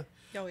 Mother Beth?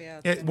 Oh, yeah.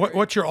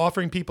 What you're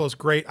offering people is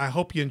great. I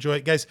hope you enjoy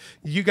it. Guys,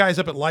 you guys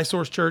up at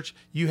LifeSource Church,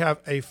 you have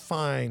a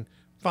fine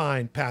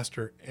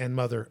pastor and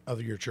mother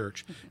of your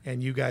church,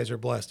 and you guys are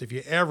blessed. If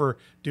you ever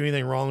do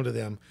anything wrong to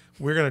them,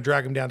 we're going to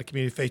drag them down to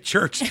Community Faith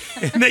Church,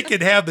 and they can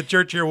have the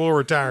church here. We'll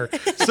retire.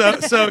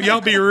 So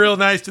y'all be real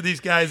nice to these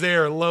guys. They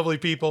are lovely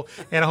people,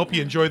 and I hope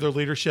you enjoy their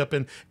leadership.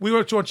 And we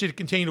just want you to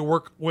continue to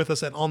work with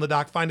us at On the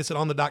Dock. Find us at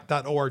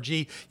onthedock.org.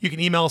 You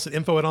can email us at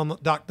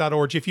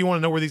info@onthedock.org. If you want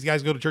to know where these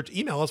guys go to church,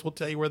 email us. We'll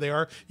tell you where they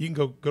are. You can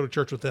go to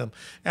church with them.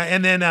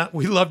 And then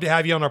we love to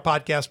have you on our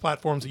podcast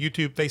platforms,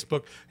 YouTube,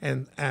 Facebook,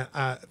 and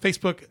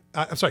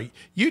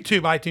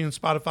YouTube, iTunes,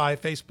 Spotify,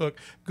 Facebook,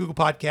 Google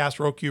Podcasts,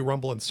 Roku,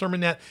 Rumble, and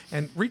SermonNet.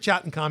 And reach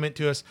out and comment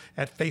to us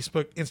at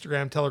Facebook,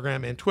 Instagram,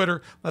 Telegram, and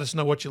Twitter. Let us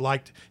know what you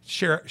liked.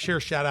 Share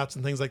shout outs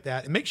and things like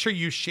that. And make sure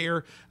you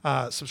share,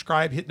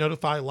 subscribe, hit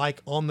notify,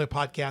 like on the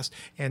podcast,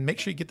 and make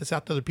sure you get this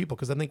out to other people,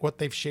 because I think what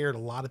they've shared, a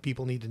lot of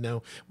people need to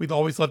know. We'd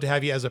always love to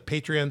have you as a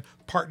Patreon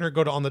partner.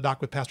 Go to On the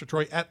Dock with Pastor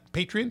Troy at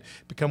Patreon.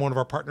 Become one of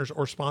our partners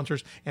or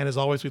sponsors. And as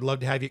always, we'd love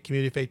to have you at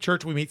Community Faith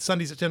Church. We meet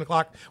Sundays at 10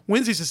 o'clock,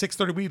 Wednesdays at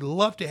 6:30. We'd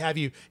love to have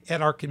you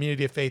at our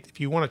Community of Faith. If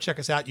you want to check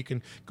us out, you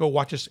can go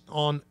watch us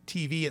on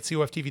TV at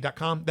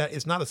coftv.com. That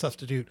is not a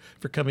substitute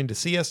for coming to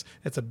see us.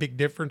 That's a big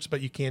difference,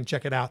 but you can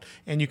check it out.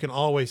 And you can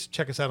always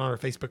check us out on our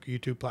Facebook or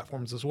YouTube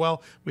platforms as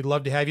well. We'd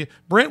love to have you.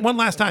 Brent, one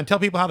last time, tell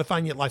people how to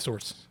find you at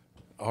LifeSource.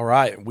 All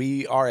right.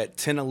 We are at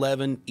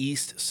 1011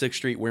 East 6th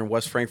Street. We're in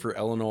West Frankfort,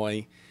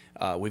 Illinois.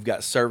 We've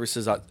got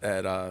services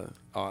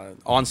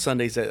on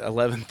Sundays at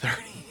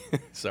 11:30.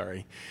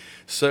 Sorry.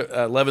 So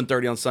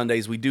 11:30 on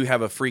Sundays. We do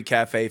have a free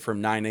cafe from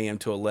 9 a.m.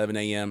 to 11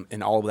 a.m.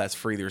 and all of that's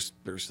free. There's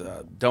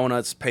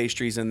donuts,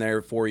 pastries in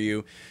there for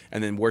you,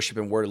 and then worship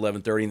and word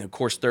 11:30. And of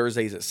course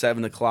Thursdays at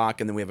 7 o'clock,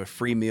 and then we have a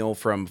free meal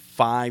from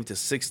 5 to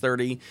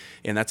 6:30,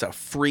 and that's a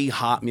free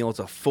hot meal. It's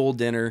a full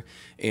dinner.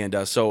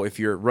 And so if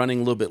you're running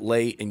a little bit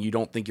late and you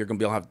don't think you're going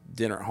to be able to have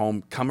dinner at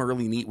home, come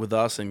early, meet with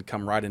us, and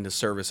come right into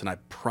service, and I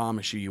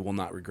promise you will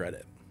not regret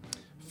it.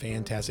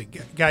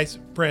 Fantastic. Guys,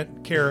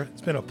 Brent, Kara,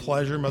 it's been a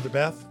pleasure. Mother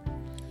Beth.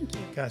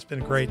 Guys, it's been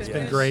great. It's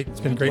been great. It's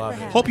been great.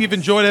 Hope you've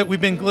enjoyed it.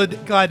 We've been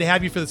glad to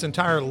have you for this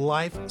entire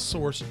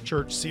LifeSource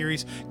Church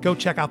series. Go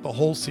check out the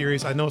whole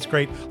series. I know it's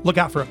great. Look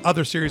out for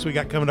other series we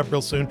got coming up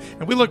real soon.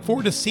 And we look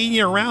forward to seeing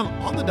you around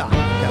on the dock.